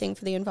the right thing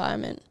for the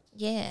environment?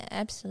 Yeah,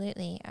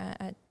 absolutely.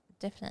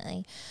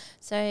 Definitely.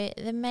 So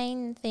the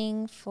main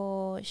thing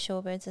for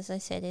shorebirds, as I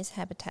said, is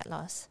habitat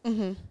loss.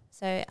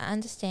 So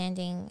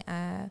understanding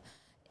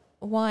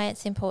why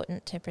it's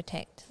important to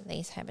protect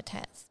these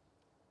habitats.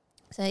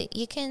 So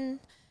you can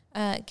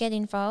get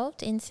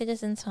involved in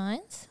citizen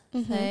science.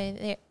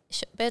 So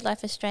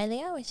BirdLife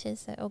Australia, which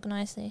is the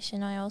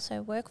organisation I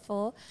also work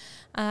for,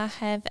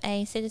 have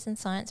a citizen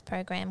science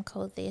program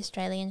called the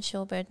Australian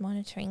Shorebird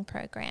Monitoring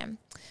Program.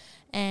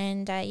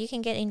 And you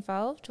can get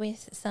involved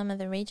with some of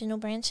the regional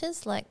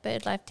branches like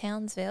BirdLife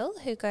Townsville,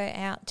 who go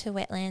out to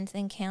wetlands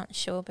and count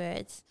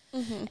shorebirds.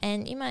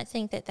 And you might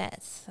think that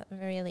that's a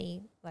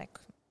really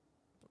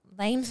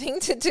lame thing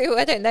to do,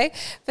 I don't know,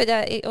 but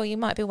or you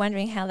might be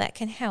wondering how that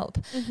can help.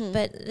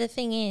 But the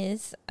thing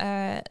is,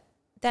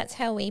 that's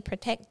how we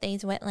protect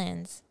these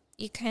wetlands.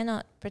 You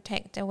cannot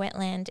protect a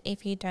wetland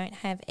if you don't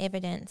have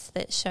evidence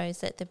that shows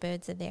that the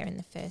birds are there in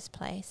the first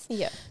place.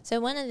 Yeah. So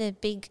one of the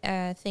big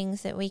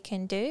things that we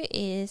can do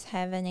is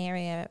have an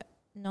area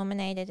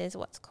nominated as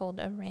what's called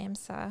a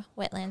Ramsar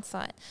wetland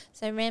site.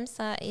 So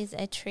Ramsar is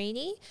a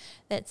treaty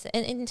that's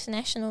an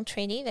international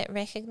treaty that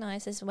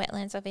recognises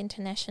wetlands of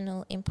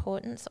international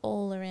importance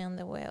all around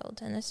the world,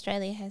 and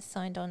Australia has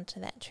signed on to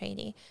that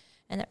treaty,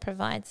 and it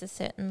provides a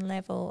certain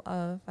level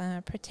of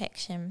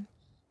protection.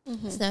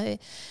 So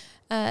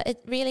it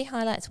really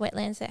highlights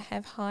wetlands that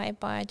have high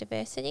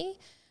biodiversity.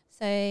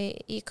 So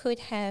you could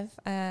have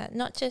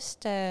not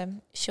just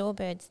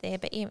shorebirds there,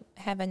 but you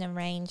have a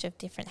range of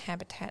different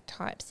habitat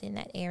types in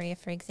that area.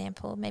 For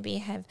example, maybe you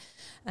have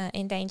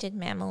endangered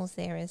mammals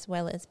there as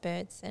well as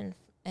birds and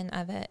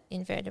other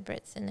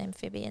invertebrates and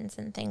amphibians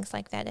and things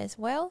like that as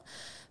well.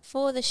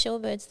 For the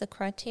shorebirds, the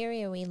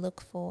criteria we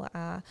look for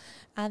are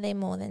there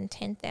more than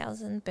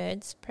 10,000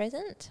 birds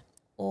present,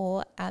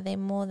 or are there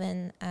more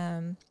than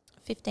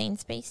 15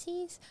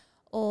 species,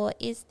 or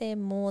is there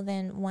more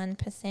than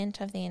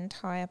 1% of the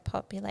entire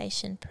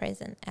population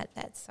present at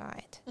that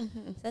site? So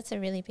that's a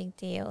really big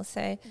deal.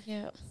 So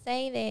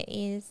say there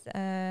is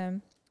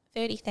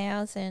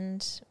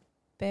 30,000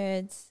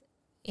 birds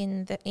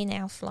in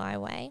our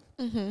flyway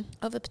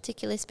of a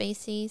particular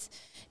species.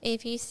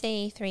 If you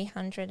see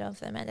 300 of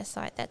them at a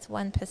site, that's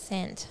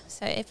 1%.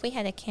 So if we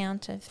had a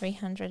count of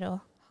 300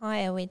 or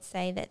higher, we'd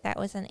say that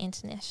was an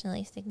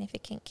internationally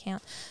significant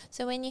count.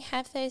 So when you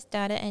have those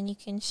data and you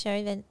can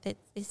show that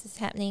this is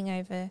happening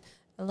over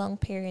a long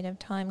period of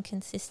time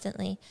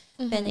consistently,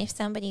 then if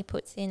somebody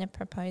puts in a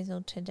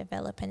proposal to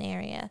develop an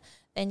area,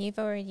 then you've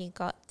already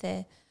got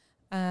the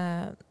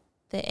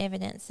the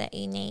evidence that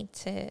you need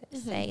to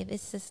say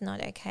this is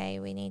not okay.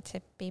 We need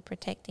to be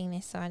protecting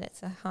this site.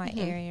 It's a high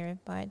area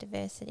of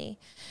biodiversity.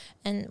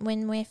 And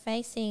when we're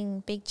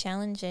facing big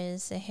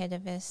challenges ahead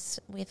of us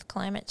with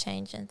climate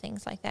change and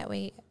things like that,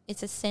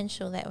 it's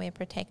essential that we're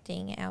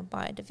protecting our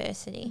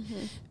biodiversity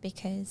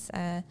because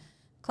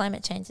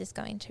climate change is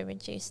going to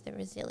reduce the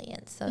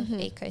resilience of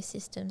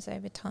ecosystems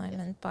over time,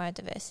 and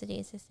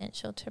biodiversity is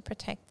essential to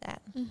protect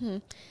that.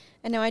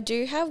 And now I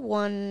do have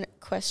one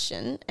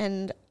question,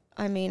 and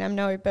I mean, I'm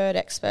no bird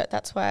expert.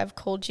 That's why I've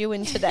called you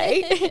in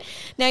today.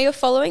 Now, you're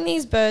following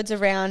these birds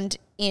around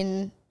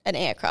in an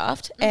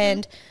aircraft,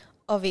 and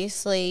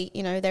obviously,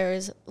 you know, there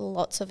is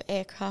lots of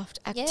aircraft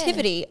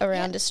activity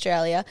around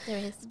Australia. There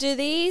is. Do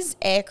these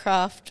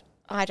aircraft,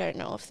 I don't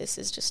know if this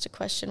is just a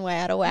question way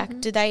out of whack,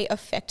 do they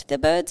affect the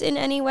birds in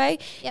any way?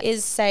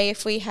 Is, say,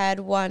 if we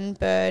had one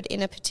bird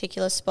in a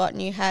particular spot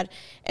and you had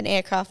an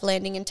aircraft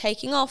landing and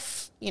taking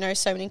off, you know,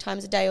 so many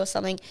times a day or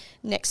something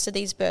next to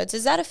these birds,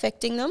 is that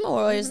affecting them,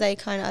 or is they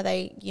are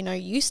they, you know,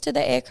 used to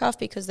the aircraft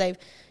because they've,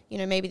 you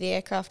know, maybe the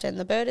aircraft and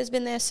the bird has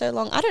been there so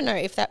long? I don't know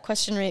if that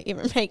question really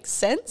even makes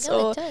sense.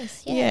 No, or it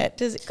does,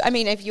 does it, I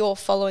mean, if you're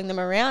following them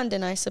around,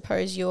 and I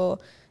suppose you're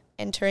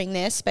entering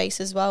their space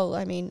as well.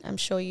 I mean, I'm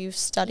sure you've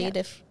studied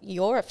if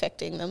you're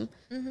affecting them.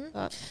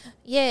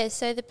 Yeah,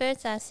 so the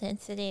birds are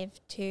sensitive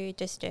to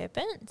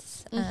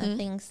disturbance.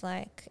 Things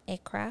like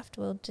aircraft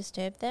will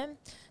disturb them.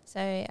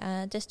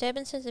 So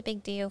disturbance is a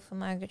big deal for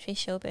migratory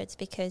shorebirds,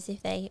 because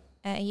if they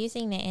are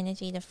using their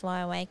energy to fly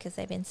away because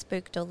they've been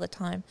spooked all the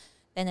time,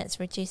 then it's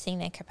reducing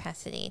their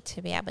capacity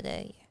to be able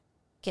to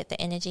get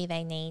the energy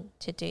they need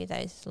to do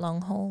those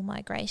long-haul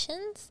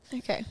migrations.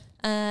 Okay.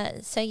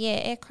 So,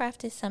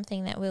 aircraft is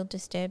something that will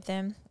disturb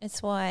them.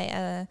 It's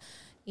why,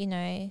 you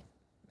know,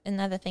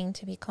 another thing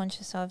to be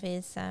conscious of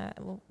is,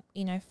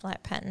 you know,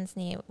 flight patterns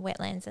near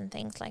wetlands and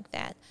things like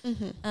that.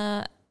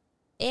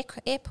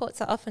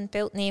 Airports are often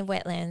built near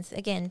wetlands,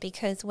 again,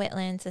 because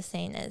wetlands are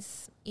seen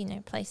as, you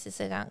know, places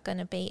that aren't going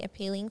to be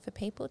appealing for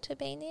people to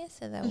be near,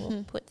 so they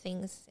will put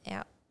things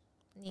out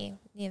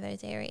near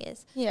those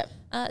areas.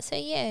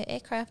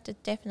 Aircraft are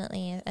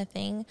definitely a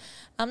thing.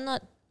 I'm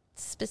not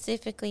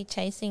specifically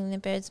chasing the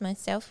birds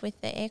myself with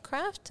the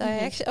aircraft.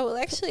 I will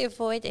actually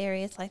avoid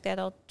areas like that.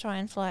 I'll try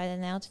and fly at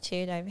an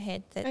altitude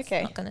overhead that's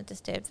not going to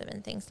disturb them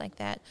and things like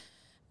that.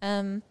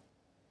 And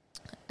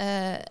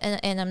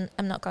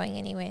I'm not going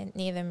anywhere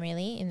near them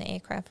really in the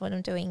aircraft. What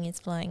I'm doing is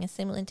flying a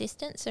similar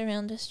distance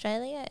around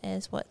Australia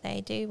as what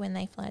they do when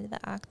they fly to the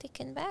Arctic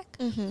and back.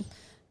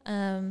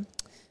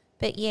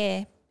 But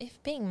yeah,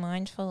 if being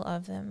mindful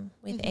of them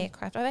with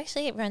aircraft. I've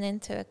actually run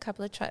into a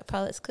couple of truck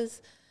pilots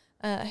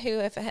who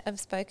I've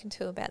spoken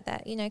to about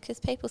that, you know, because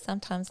people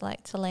sometimes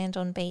like to land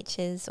on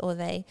beaches, or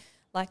they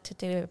like to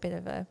do a bit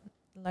of a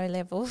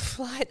low-level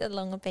flight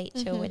along a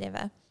beach or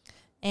whatever.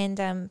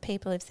 And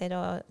people have said,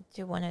 oh,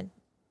 do you want to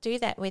do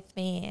that with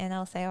me? And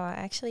I'll say, oh, I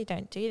actually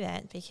don't do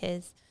that,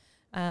 because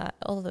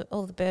all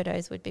the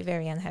birdos would be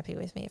very unhappy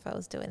with me if I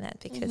was doing that,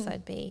 because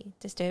I'd be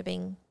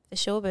disturbing the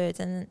shorebirds,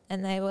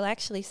 and they will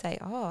actually say,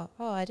 oh,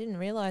 I didn't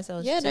realise I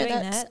was doing that.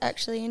 Yeah, that's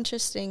actually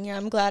interesting. Yeah,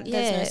 I'm glad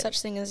there's no such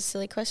thing as a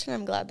silly question.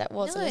 I'm glad that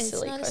wasn't a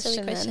silly question. No, it's not a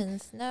silly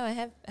question. No,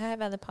 I have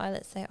other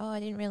pilots say, oh, I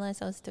didn't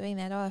realise I was doing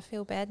that. Oh, I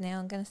feel bad now.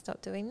 I'm going to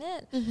stop doing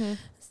that.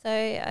 So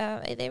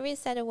there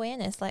is that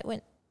awareness. Like,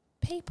 when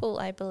people,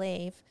 I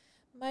believe,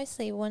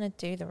 mostly want to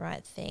do the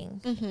right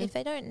thing. If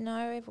they don't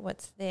know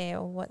what's there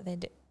or what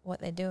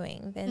they're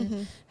doing,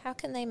 then how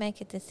can they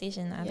make a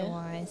decision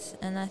otherwise?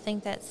 And I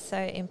think that's so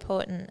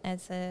important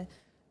as an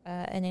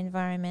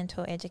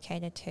environmental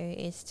educator too,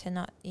 is to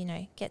not, you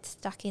know, get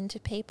stuck into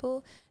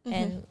people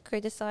and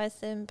criticise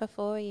them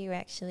before you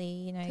actually,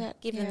 you know,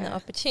 give them the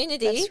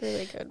opportunity that's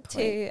really good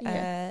point.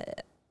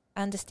 to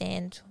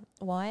understand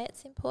why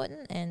it's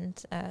important,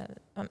 and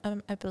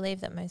I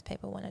believe that most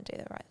people want to do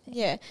the right thing.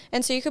 Yeah,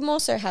 and so you can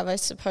also have, I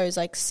suppose,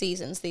 like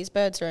seasons. These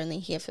birds are only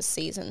here for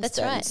seasons. That's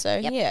right.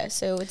 So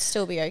so it would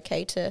still be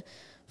okay to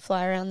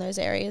fly around those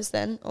areas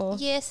then, or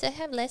yes, they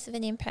have less of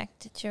an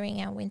impact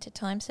during our winter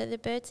time. So the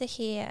birds are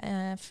here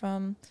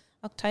from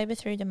October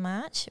through to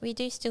March. We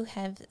do still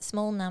have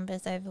small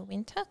numbers over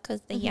winter,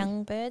 because the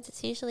young birds,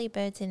 it's usually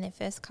birds in their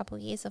first couple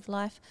of years of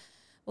life,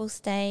 will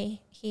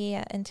stay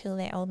here until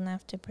they're old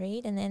enough to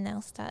breed, and then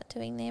they'll start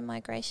doing their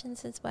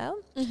migrations as well.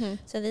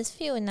 So there's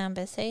fewer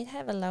numbers, so you'd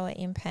have a lower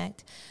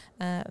impact.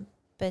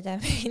 But I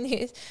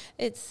mean,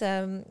 it's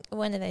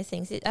one of those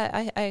things.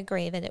 I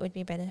agree that it would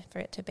be better for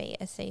it to be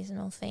a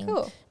seasonal thing.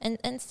 Cool. And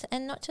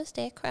not just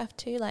aircraft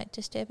too. Like,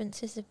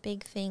 disturbance is a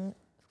big thing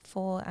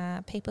for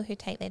people who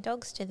take their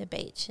dogs to the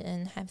beach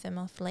and have them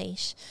off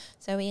leash.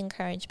 So we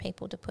encourage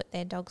people to put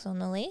their dogs on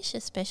the leash,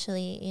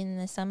 especially in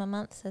the summer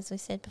months, as we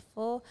said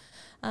before,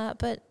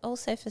 but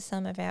also for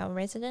some of our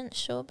resident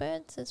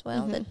shorebirds as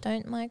well that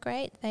don't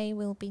migrate. They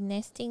will be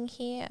nesting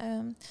here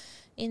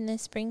in the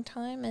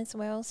springtime as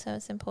well, so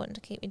it's important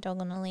to keep your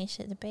dog on a leash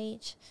at the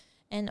beach.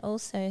 And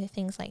also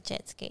things like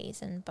jet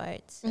skis and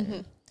boats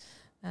and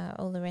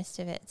all the rest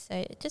of it.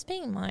 So just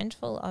being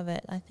mindful of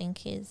it, I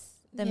think, is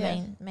the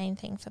main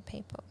thing for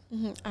people.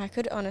 I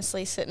could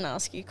honestly sit and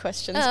ask you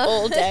questions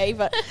all day,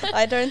 but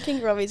I don't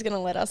think Robbie's going to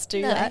let us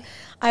do that.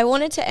 I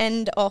wanted to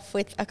end off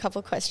with a couple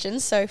of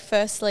questions. So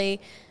firstly,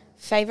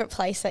 favourite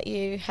place that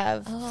you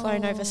have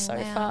flown over so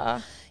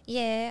far?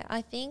 Yeah,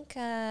 I think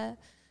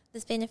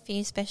there's been a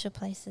few special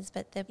places,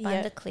 but the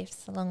Bunda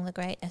Cliffs along the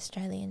Great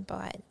Australian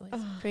Bight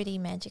was pretty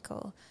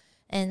magical.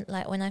 And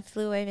like when I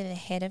flew over the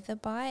head of the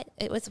Bight,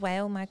 it was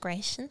whale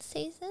migration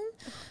season.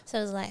 So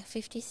it was like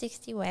 50,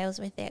 60 whales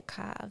with their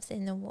calves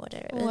in the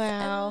water. It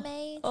was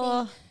amazing.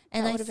 Oh,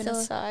 and that would have been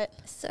a sight.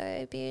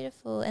 So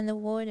beautiful. And the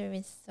water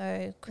is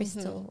so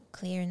crystal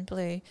clear and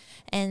blue.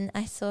 And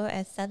I saw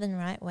a southern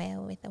right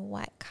whale with a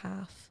white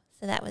calf.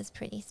 So that was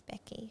pretty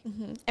specky.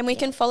 And we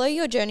can follow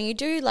your journey. You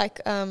do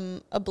like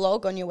a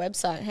blog on your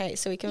website, hey?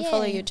 So we can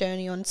follow your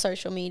journey on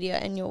social media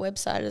and your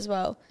website as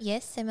well.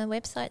 Yes, so my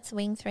website's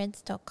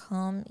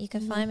wingthreads.com. You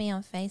can find me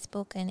on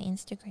Facebook and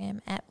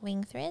Instagram at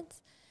wingthreads.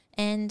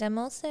 And I'm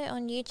also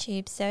on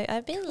YouTube. So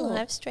I've been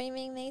live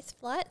streaming these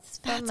flights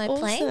from my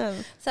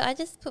plane. So I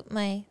just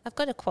I've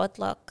got a quad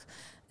lock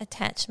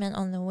attachment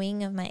on the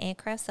wing of my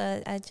aircraft,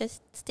 so I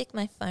just stick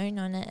my phone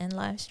on it and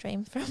live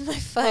stream from my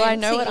phone. Oh, I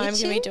know what I'm going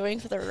to be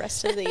doing for the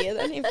rest of the year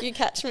then. If you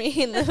catch me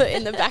in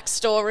the back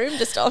storeroom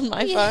just on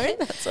my phone,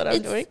 that's what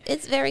I'm doing.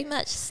 It's very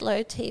much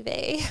slow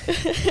TV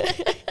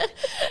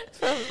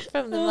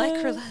from the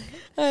microlight.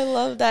 I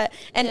love that.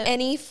 And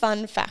any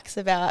fun facts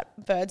about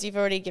birds? You've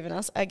already given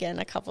us, again,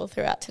 a couple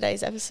throughout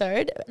today's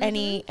episode.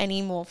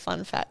 Any more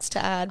fun facts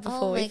to add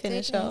before we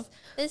finish off?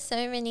 There's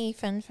so many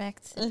fun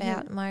facts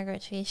about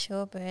migratory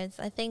shorebirds.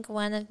 I think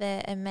one of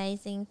the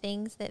amazing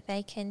things that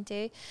they can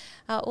do,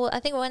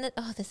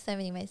 there's so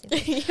many amazing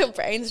things. Your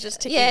brain's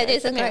just ticking. Yeah, it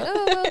is. I'm going,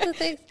 all the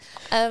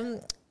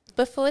things.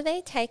 Before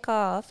they take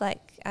off,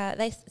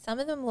 some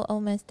of them will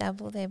almost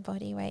double their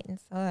body weight in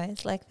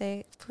size. Like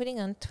they're putting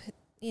on,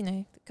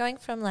 going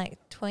from like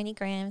 20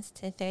 grams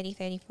to 30,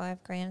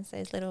 35 grams,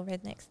 those little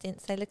redneck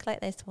stints. They look like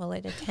they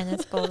swallowed a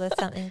tennis ball or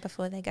something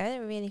before they go.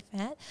 They're really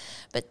fat.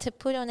 But to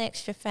put on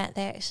extra fat,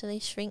 they actually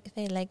shrink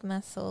their leg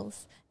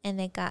muscles and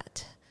their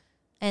gut.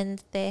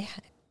 And their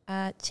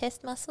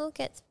chest muscle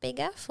gets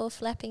bigger for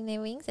flapping their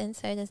wings, and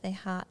so does their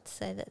heart,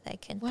 so that they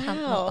can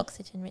pump more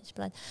oxygen-rich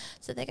blood.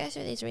 So they go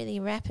through these really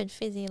rapid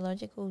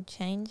physiological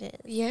changes.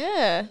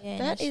 Yeah,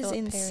 that is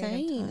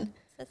insane. So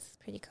that's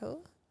pretty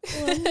cool.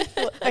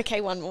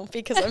 Okay, one more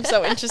because I'm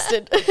so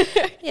interested.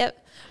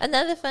 Yep.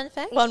 Another fun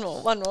fact? One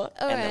more. All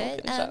right.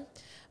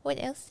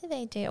 What else do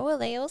they do? Well,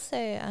 they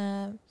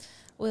also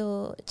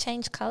will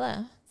change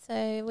colour.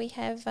 So we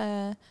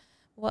have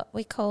what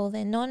we call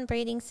their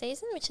non-breeding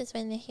season, which is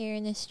when they're here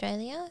in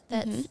Australia.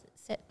 That's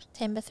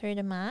September through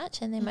to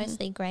March, and they're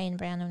mostly grey and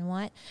brown and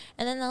white.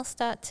 And then they'll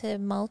start to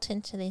molt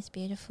into these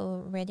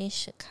beautiful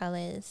reddish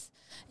colours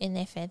in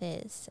their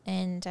feathers,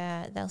 and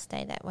they'll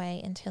stay that way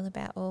until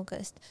about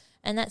August.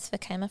 And that's for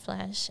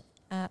camouflage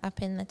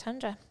up in the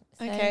tundra.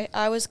 So okay,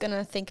 I was going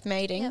to think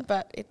mating,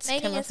 but it's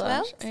mating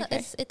camouflage. as well.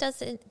 Okay. So it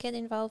does get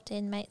involved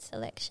in mate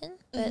selection,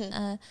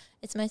 but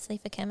it's mostly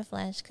for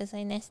camouflage because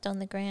they nest on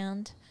the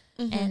ground,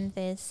 and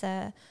there's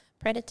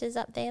predators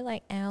up there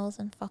like owls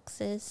and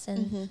foxes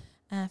and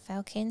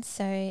falcons.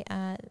 So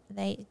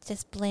they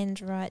just blend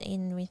right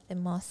in with the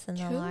moss and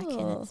the like,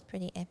 and it's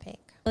pretty epic.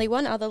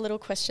 One other little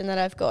question that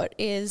I've got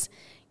is,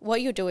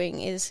 what you're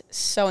doing is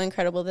so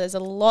incredible. There's a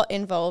lot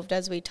involved,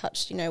 as we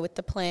touched, with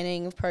the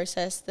planning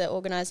process, the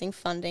organising,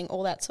 funding,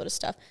 all that sort of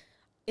stuff.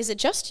 Is it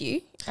just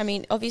you? I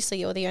mean, obviously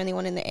you're the only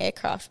one in the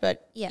aircraft,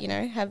 but,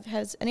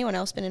 has anyone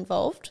else been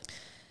involved?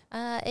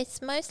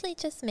 It's mostly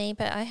just me,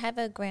 but I have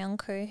a ground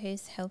crew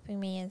who's helping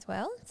me as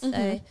well.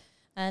 So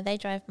they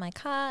drive my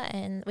car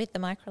and with the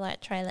microlight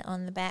trailer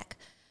on the back,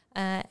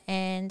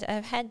 and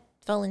I've had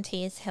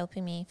volunteers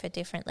helping me for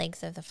different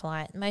legs of the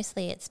flight.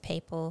 Mostly it's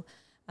people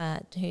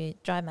who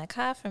drive my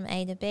car from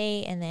A to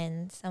B, and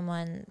then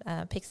someone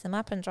picks them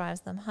up and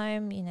drives them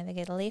home. They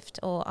get a lift,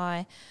 or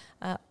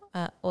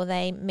or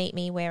they meet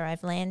me where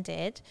I've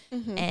landed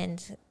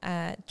and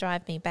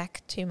drive me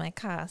back to my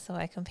car so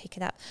I can pick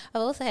it up.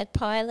 I've also had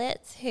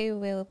pilots who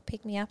will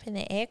pick me up in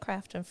their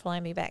aircraft and fly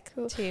me back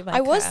to my car.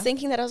 I was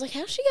thinking that. I was like,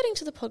 how's she getting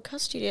to the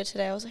podcast studio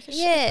today? I was like,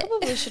 I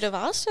probably should have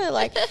asked her,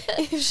 like,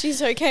 if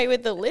she's okay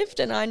with the lift,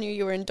 and I knew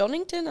you were in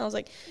Donington. I was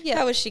like,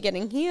 how is she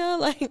getting here?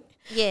 Like,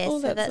 yeah,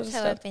 so that's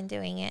how I've been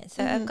doing it.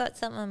 So I've got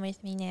someone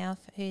with me now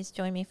who's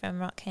joined me from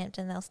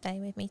Rockhampton. They'll stay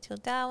with me till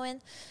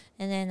Darwin.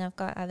 And then I've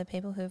got other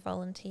people who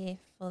volunteer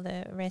for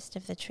the rest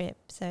of the trip.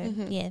 So,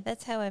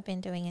 that's how I've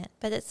been doing it.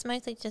 But it's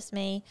mostly just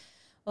me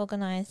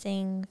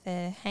organising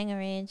the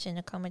hangarage and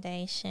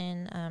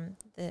accommodation.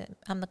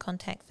 I'm the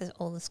contact for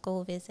all the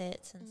school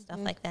visits and stuff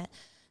like that.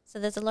 So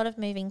there's a lot of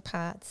moving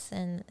parts,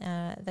 and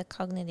the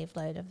cognitive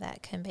load of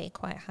that can be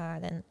quite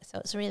hard. And so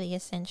it's really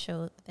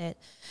essential that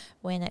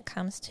when it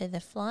comes to the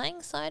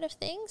flying side of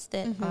things,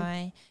 that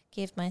I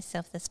give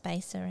myself the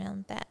space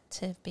around that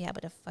to be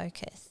able to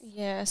focus.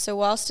 Yeah, so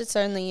whilst it's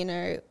only,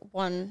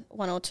 one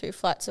or two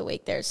flights a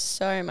week, there's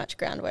so much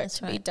groundwork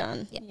to be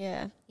done. Yep.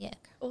 Yeah. Yeah.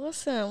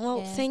 Awesome.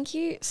 Well, thank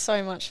you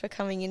so much for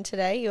coming in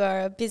today. You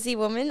are a busy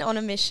woman on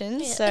a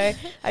mission, so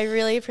I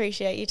really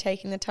appreciate you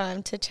taking the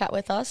time to chat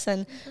with us,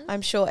 and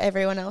I'm sure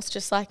everyone else,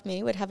 just like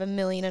me, would have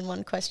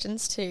 1,000,001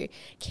 questions to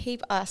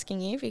keep asking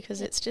you, because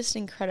it's just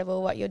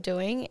incredible what you're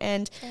doing.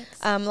 And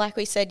like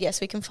we said, yes,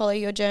 we can follow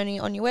your journey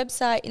on your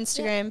website,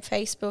 Instagram,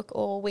 Facebook,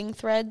 or Wing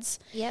Threads.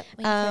 Yep.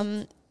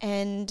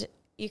 And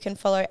you can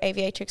follow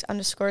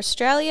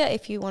aviatrix_Australia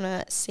if you want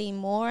to see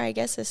more, I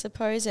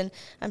suppose. And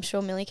I'm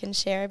sure Milly can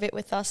share a bit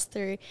with us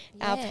through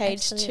our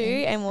page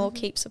too, and we'll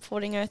keep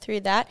supporting her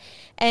through that.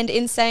 And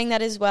in saying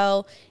that as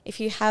well,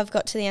 if you have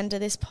got to the end of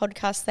this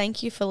podcast,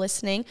 thank you for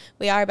listening.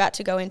 We are about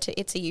to go into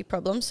It's a You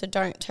Problem, so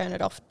don't turn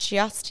it off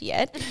just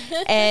yet.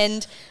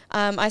 And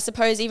I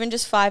suppose even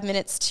just 5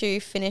 minutes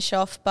to finish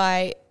off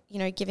by,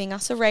 giving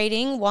us a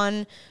rating.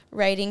 One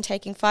rating,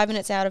 taking 5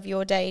 minutes out of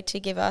your day to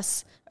give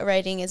us a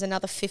rating, is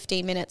another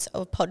 15 minutes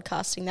of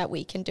podcasting that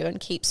we can do and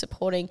keep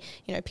supporting,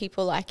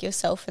 people like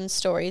yourself and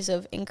stories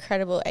of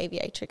incredible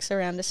aviatrix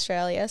around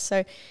Australia.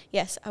 So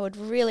yes, I would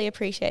really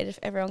appreciate it if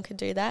everyone could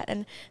do that.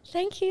 And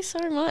thank you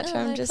so much.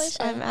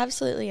 I'm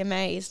absolutely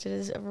amazed. It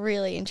is a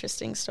really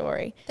interesting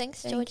story.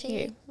 Thanks, Georgie.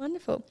 Thank you.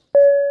 Wonderful.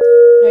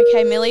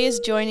 Okay, Milly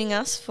is joining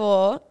us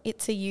for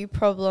It's a You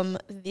Problem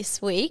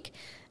this week.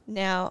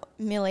 Now,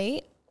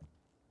 Milly,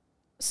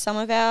 some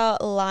of our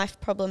life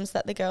problems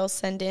that the girls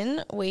send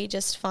in, we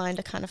just find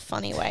a kind of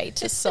funny way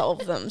to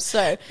solve them.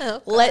 So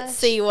let's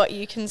see what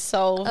you can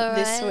solve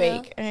this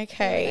week. Okay. What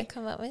did I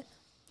come up with?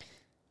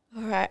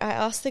 All right. I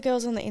asked the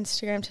girls on the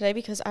Instagram today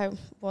because I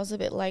was a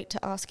bit late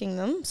to asking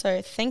them.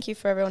 So thank you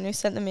for everyone who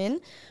sent them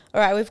in. All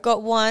right. We've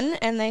got one,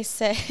 and they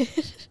said,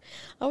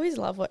 I always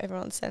love what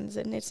everyone sends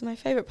in. It's my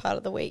favourite part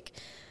of the week.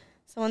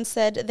 Someone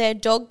said their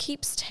dog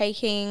keeps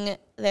taking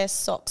their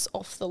socks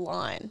off the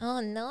line. Oh,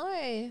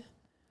 no.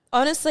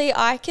 Honestly,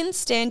 I can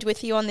stand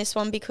with you on this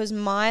one, because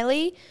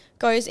Miley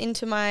goes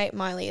into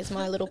Miley is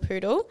my little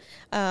poodle,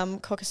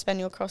 Cocker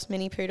Spaniel cross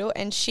mini poodle,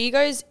 and she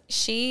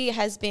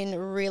has been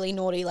really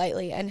naughty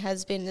lately and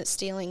has been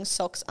stealing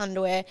socks,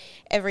 underwear,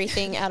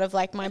 everything out of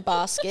my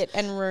basket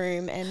and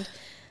room. And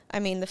I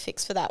mean, the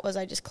fix for that was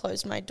I just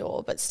closed my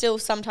door, but still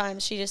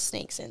sometimes she just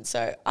sneaks in.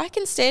 So I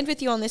can stand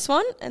with you on this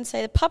one and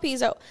say the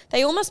puppies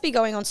they all must be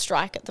going on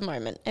strike at the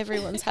moment.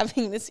 Everyone's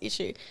having this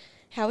issue.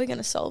 How are we going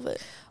to solve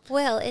it?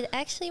 Well, it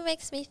actually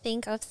makes me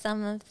think of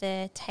some of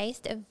the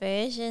taste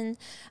aversion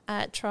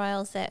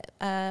trials that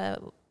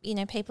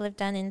people have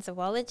done in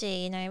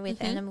zoology,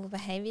 with animal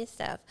behaviour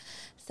stuff.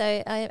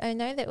 So I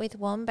know that with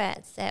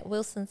wombats at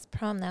Wilson's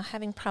Prom, they're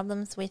having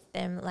problems with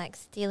them,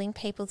 stealing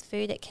people's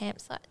food at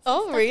campsites.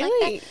 Oh,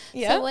 really? Like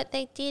yeah. So what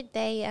they did,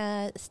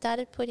 they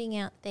started putting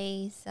out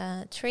these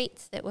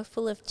treats that were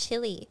full of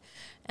chili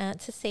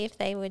to see if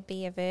they would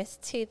be averse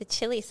to the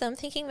chili. So I'm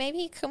thinking maybe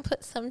you can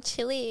put some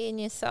chili in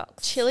your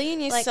socks. Chili in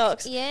your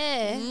socks?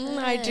 Yeah.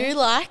 I do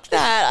like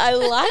that. I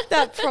like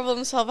that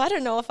problem solve. I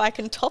don't know if I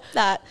can top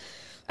that.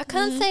 I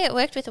can't say it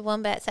worked with the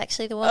wombats,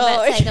 actually. The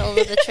wombats ate all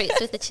of the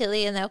treats with the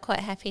chili, and they were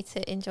quite happy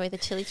to enjoy the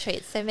chili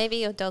treats. So maybe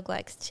your dog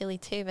likes chili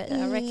too, but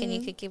I reckon you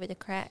could give it a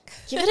crack.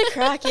 Give it a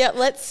crack, yep.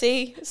 Let's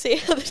see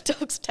how the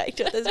dogs take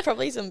it. There's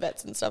probably some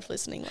vets and stuff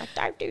listening,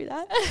 don't do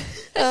that.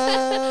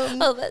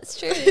 Oh, that's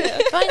true. Yeah.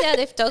 Find out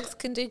if dogs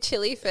can do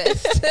chili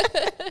first.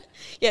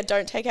 Yeah,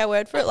 don't take our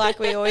word for it. Like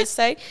we always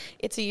say,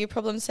 It's a You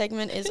Problem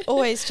segment is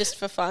always just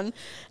for fun.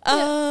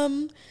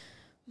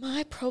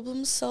 My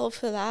problem solved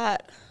for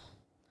that.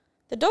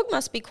 The dog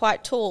must be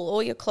quite tall,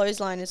 or your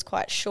clothesline is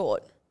quite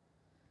short,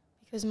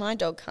 because my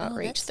dog can't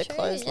reach the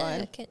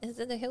clothesline. Yeah. Is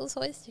it a Hills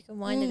hoist? You can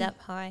wind it up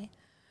high.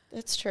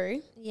 That's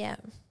true. Yeah.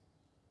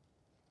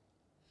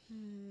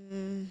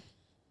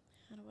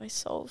 How do I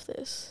solve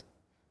this?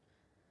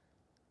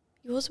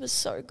 Yours was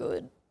so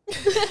good.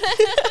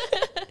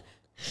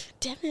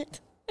 Damn it.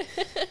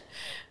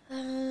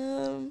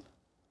 How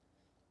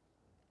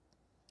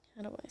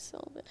do I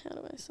solve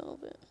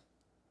it?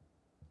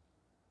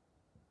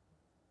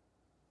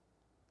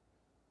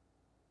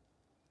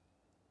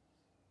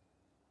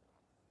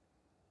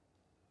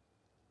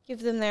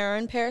 Give them their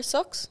own pair of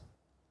socks?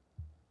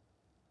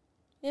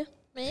 Yeah.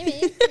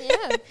 Maybe,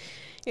 yeah.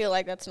 You're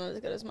like, that's not as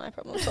good as my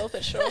problem solved,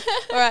 but sure.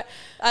 All right,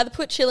 either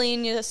put chili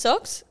in your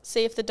socks,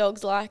 see if the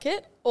dogs like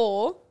it,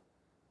 or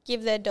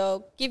give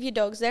your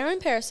dogs their own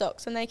pair of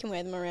socks and they can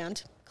wear them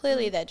around.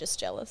 Clearly they're just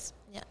jealous.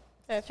 Yeah.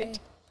 Perfect.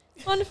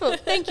 Wonderful.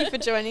 Thank you for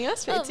joining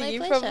us for It's a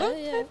You Problem.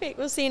 Yeah. Perfect.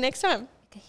 We'll see you next time.